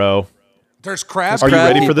 Yeah, bro. There's crabs. Are you crab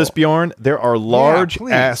ready for people. this, Bjorn? There are large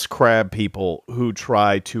please. ass crab people who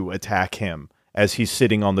try to attack him as he's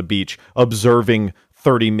sitting on the beach, observing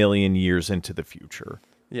 30 million years into the future.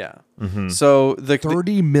 Yeah. So the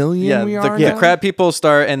 30 million we are the now? crab people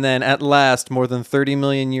start, and then at last, more than 30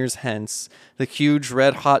 million years hence, the huge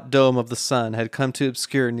red-hot dome of the sun had come to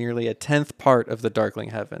obscure nearly a 10th part of the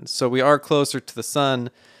darkling heavens. So we are closer to the sun,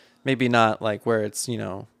 maybe not like where it's,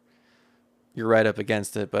 you're right up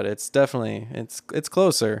against it, but it's definitely, it's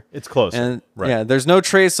closer. It's closer. And right. yeah, there's no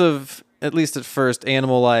trace of, at least at first,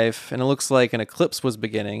 animal life, and it looks like an eclipse was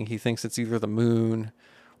beginning. He thinks it's either the moon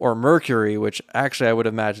or Mercury, which actually I would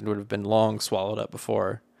imagine would have been long swallowed up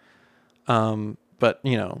before. But,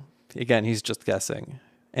 again, he's just guessing.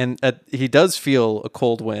 And he does feel a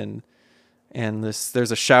cold wind, and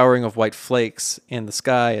there's a showering of white flakes, and the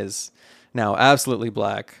sky is now absolutely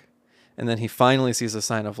black. And then he finally sees a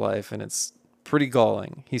sign of life, and it's pretty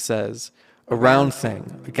galling. He says, "A round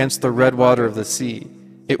thing against the red water of the sea.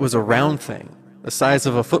 It was a round thing, the size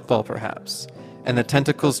of a football perhaps, and the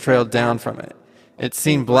tentacles trailed down from it. It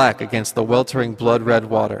seemed black against the weltering blood-red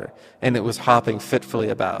water, and it was hopping fitfully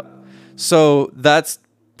about." So that's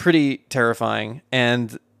pretty terrifying,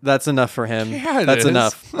 and that's enough for him. Yeah, it that's is.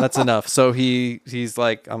 enough. That's enough. So he's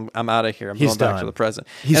like, I'm out of here. I'm He's going back done. to the present.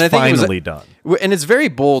 He's And I think it was- finally done. And it's very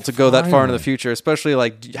bold to go that far into the Finally. future, especially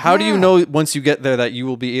like, how do you know once you get there that you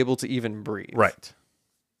will be able to even breathe? Right.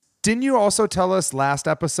 Didn't you also tell us last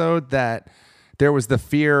episode that there was the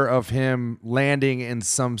fear of him landing in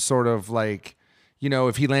some sort of like,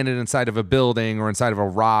 if he landed inside of a building or inside of a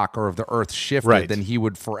rock, or if the earth shifted, Right. then he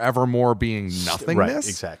would forevermore be in nothingness? Right,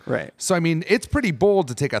 exactly. Right. So, I mean, it's pretty bold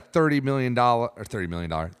to take a $30 million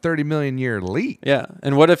year leap. Yeah.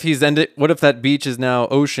 And what if what if that beach is now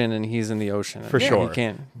ocean and he's in the ocean? For Yeah, sure. He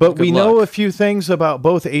can't. But Good we luck. know a few things about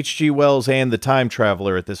both H.G. Wells and the Time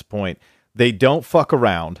Traveler at this point. They don't fuck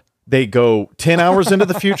around. They go 10 hours into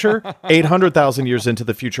the future, 800,000 years into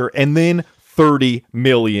the future, and then 30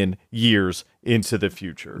 million years into the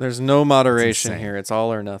future. There's no moderation insane. here. It's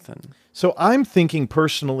all or nothing. So I'm thinking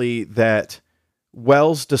personally that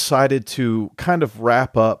Wells decided to kind of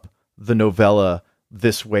wrap up the novella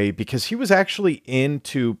this way because he was actually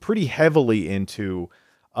pretty heavily into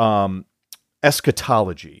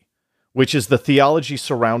eschatology, which is the theology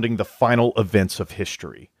surrounding the final events of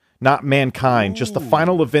history. Not mankind, just the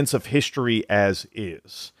final events of history as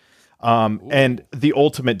is. And the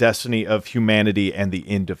ultimate destiny of humanity and the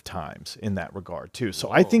end of times in that regard, too.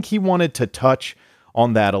 So I think he wanted to touch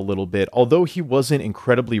on that a little bit. Although he wasn't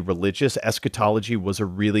incredibly religious, eschatology was a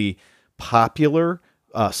really popular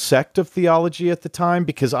sect of theology at the time,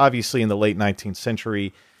 because obviously in the late 19th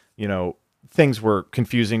century, things were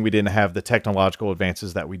confusing. We didn't have the technological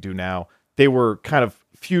advances that we do now. They were kind of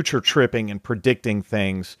future tripping and predicting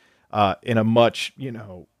things in a much, in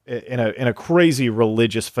a crazy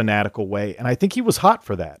religious fanatical way. And I think he was hot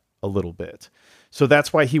for that a little bit. So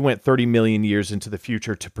that's why he went 30 million years into the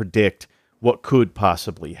future to predict what could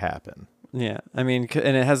possibly happen. Yeah. I mean,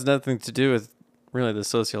 and it has nothing to do with really the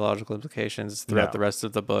sociological implications throughout No. the rest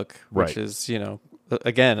of the book, which Right. is,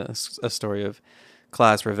 again, a story of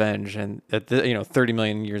class revenge. And, 30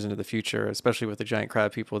 million years into the future, especially with the giant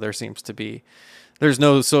crab people, there's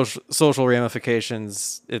no social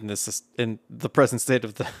ramifications in the present state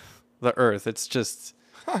of the Earth. It's just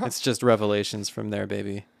revelations from there,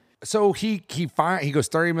 baby. So he goes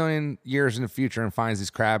 30 million years in the future and finds these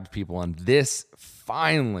crab people, and this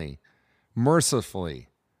finally, mercifully,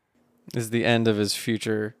 is the end of his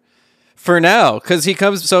future for now, because he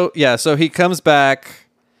comes. So he comes back,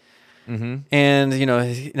 and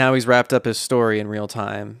now he's wrapped up his story in real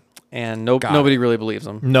time, and nobody really believes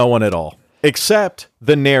him. No one at all, except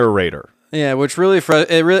the narrator. Yeah, which really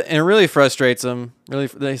really frustrates him.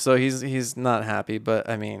 Really, so he's not happy. But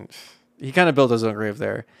I mean, he kind of built his own grave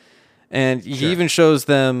there, and he even shows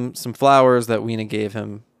them some flowers that Weena gave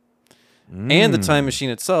him, and the time machine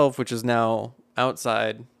itself, which is now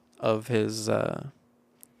outside of his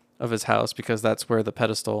house, because that's where the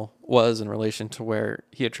pedestal was in relation to where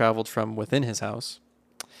he had traveled from within his house.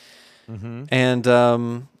 And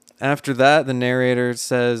after that, the narrator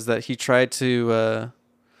says that he tried to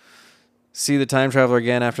see the time traveler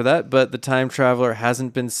again after that, but the time traveler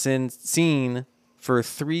hasn't been seen for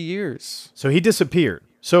 3 years. So he disappeared.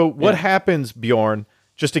 So what happens, Bjorn,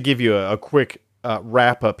 just to give you a quick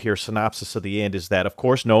wrap up here, synopsis of the end, is that, of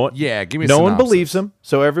course, no one believes him.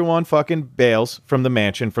 So everyone fucking bails from the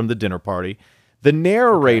mansion, from the dinner party. The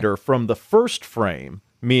narrator from the first frame,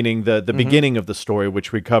 meaning the beginning of the story,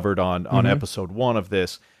 which we covered on episode 1 of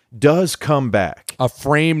this, does come back. A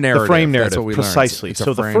frame narrative. The frame narrative, that's what we precisely. Learned.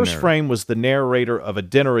 So the first frame was the narrator of a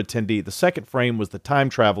dinner attendee. The second frame was the time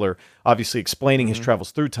traveler, obviously explaining his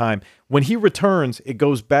travels through time. When he returns, it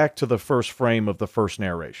goes back to the first frame of the first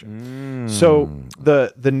narration. So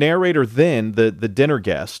the narrator then, the dinner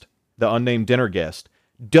guest, the unnamed dinner guest,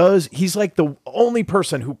 he's like the only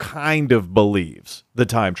person who kind of believes the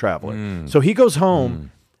time traveler. So he goes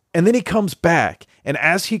home, and then he comes back. And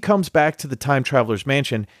as he comes back to the time traveler's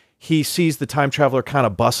mansion, he sees the time traveler kind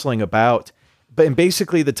of bustling about. And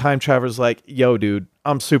basically the time traveler's like, yo, dude,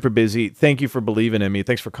 I'm super busy. Thank you for believing in me.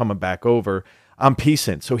 Thanks for coming back over. I'm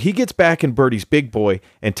peacing. So he gets back in Birdie's big boy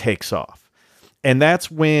and takes off. And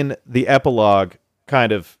that's when the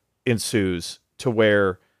kind of ensues, to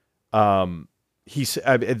where the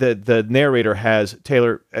narrator has,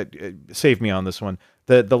 Taylor, save me on this one.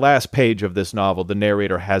 The last page of this novel, the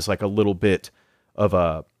narrator has like a little bit of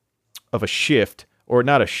a shift, or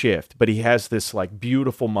not a shift, but he has this like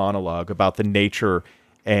beautiful monologue about the nature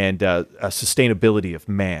and sustainability of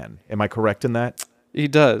man. Am I correct in that? He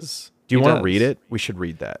does. Do you want to read it? We should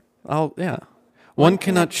read that. Yeah. One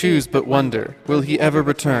cannot choose but wonder, will he ever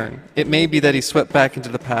return? It may be that he swept back into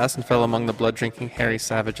the past and fell among the blood-drinking hairy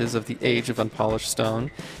savages of the age of unpolished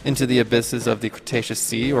stone, into the abysses of the Cretaceous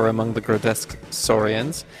Sea, or among the grotesque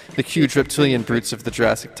saurians, the huge reptilian brutes of the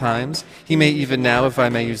Jurassic times. He may even now, if I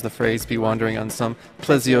may use the phrase, be wandering on some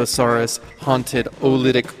plesiosaurus-haunted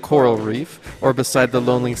oolitic coral reef, or beside the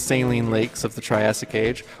lonely saline lakes of the Triassic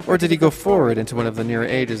Age, or did he go forward into one of the nearer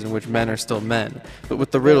ages in which men are still men, but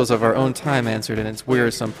with the riddles of our own time answered and its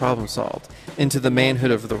wearisome problem solved, into the manhood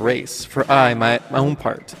of the race? For I, my own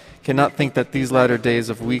part, cannot think that these latter days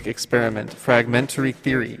of weak experiment, fragmentary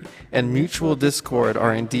theory, and mutual discord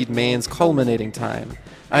are indeed man's culminating time.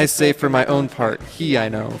 I say for my own part, he I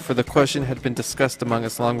know, for the question had been discussed among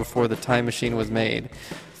us long before the time machine was made,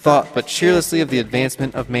 thought but cheerlessly of the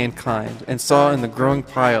advancement of mankind, and saw in the growing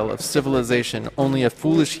pile of civilization only a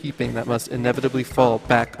foolish heaping that must inevitably fall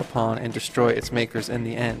back upon and destroy its makers in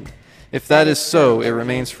the end. If that is so, it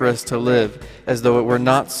remains for us to live as though it were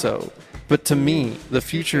not so. But to me, the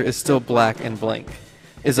future is still black and blank,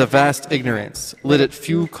 is a vast ignorance, lit at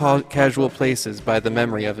few casual places by the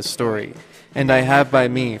memory of a story. And I have by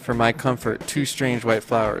me, for my comfort, 2 strange white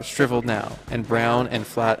flowers, shriveled now, and brown and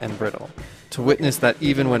flat and brittle, to witness that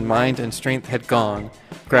even when mind and strength had gone,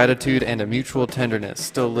 gratitude and a mutual tenderness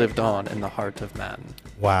still lived on in the heart of man.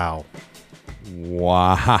 Wow.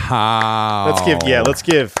 Wow. Let's give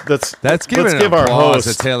our host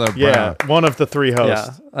to Taylor Brown. Yeah, one of the 3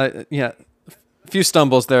 hosts. A few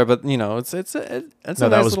stumbles there, but it's a nice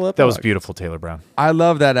little epilogue. That was beautiful, Taylor Brown. I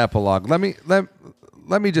love that epilogue. Let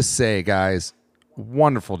me just say, guys,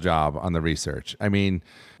 wonderful job on the research. I mean,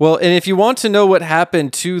 well, and if you want to know what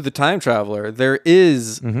happened to the time traveler, there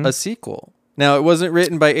is a sequel. Now, it wasn't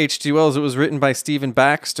written by H.G. Wells. It was written by Stephen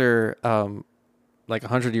Baxter, like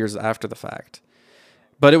 100 years after the fact,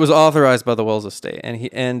 but it was authorized by the Wells estate,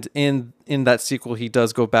 and in that sequel he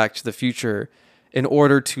does go back to the future in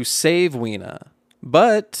order to save Weena,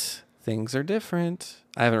 but things are different.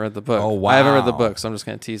 I haven't read the book. Oh wow! I haven't read the book, so I'm just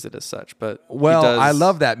going to tease it as such. But I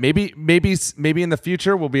love that. Maybe in the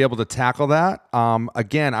future we'll be able to tackle that.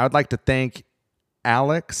 Again, I would like to thank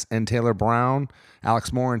Alex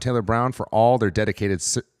Moore and Taylor Brown for all their dedicated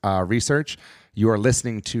research. You are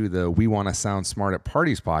listening to the We Want to Sound Smart at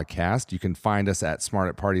Parties podcast. You can find us at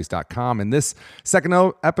smartatparties.com. And this second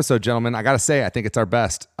episode, gentlemen, I got to say, I think it's our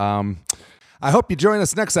best. I hope you join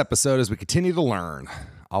us next episode as we continue to learn.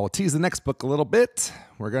 I will tease the next book a little bit.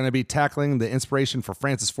 We're going to be tackling the inspiration for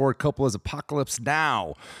Francis Ford Coppola's Apocalypse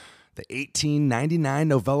Now, the 1899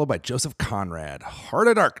 novella by Joseph Conrad, Heart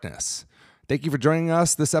of Darkness. Thank you for joining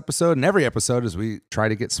us this episode and every episode as we try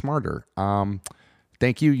to get smarter.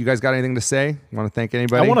 Thank you. You guys got anything to say? Want to thank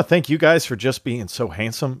anybody? I want to thank you guys for just being so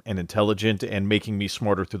handsome and intelligent and making me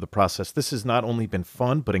smarter through the process. This has not only been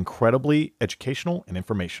fun, but incredibly educational and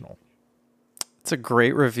informational. It's a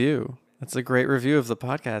great review. That's a great review of the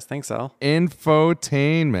podcast. Thanks, Al.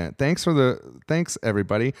 Infotainment. Thanks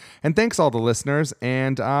everybody. And thanks all the listeners.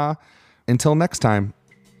 And until next time,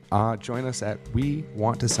 join us at We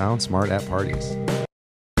Want to Sound Smart at Parties.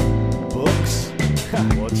 Books?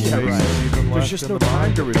 There's just no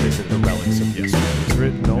time to revisit the relics of yesterday. It's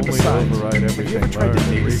written only to override Have you everything ever tried to learned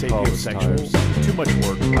date a and recall the sapiosexual? times. Too much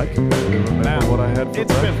work. I can barely remember what I had for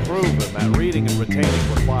It's been proven that reading and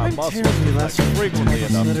retaining require muscles that frequently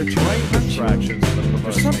enough to train distractions in the perverse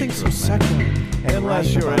There's something nature so of man. secular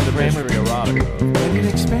Unless you're into mystery erotica. and an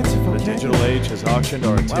expansive The vocabulary. digital age has auctioned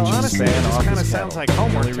our attention honestly, span this off kinda its sounds cattle. like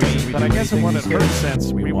homework The only to me, reason we but do I guess it anything wouldn't these hurt days,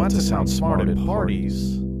 since we want to sound smart at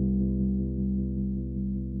parties.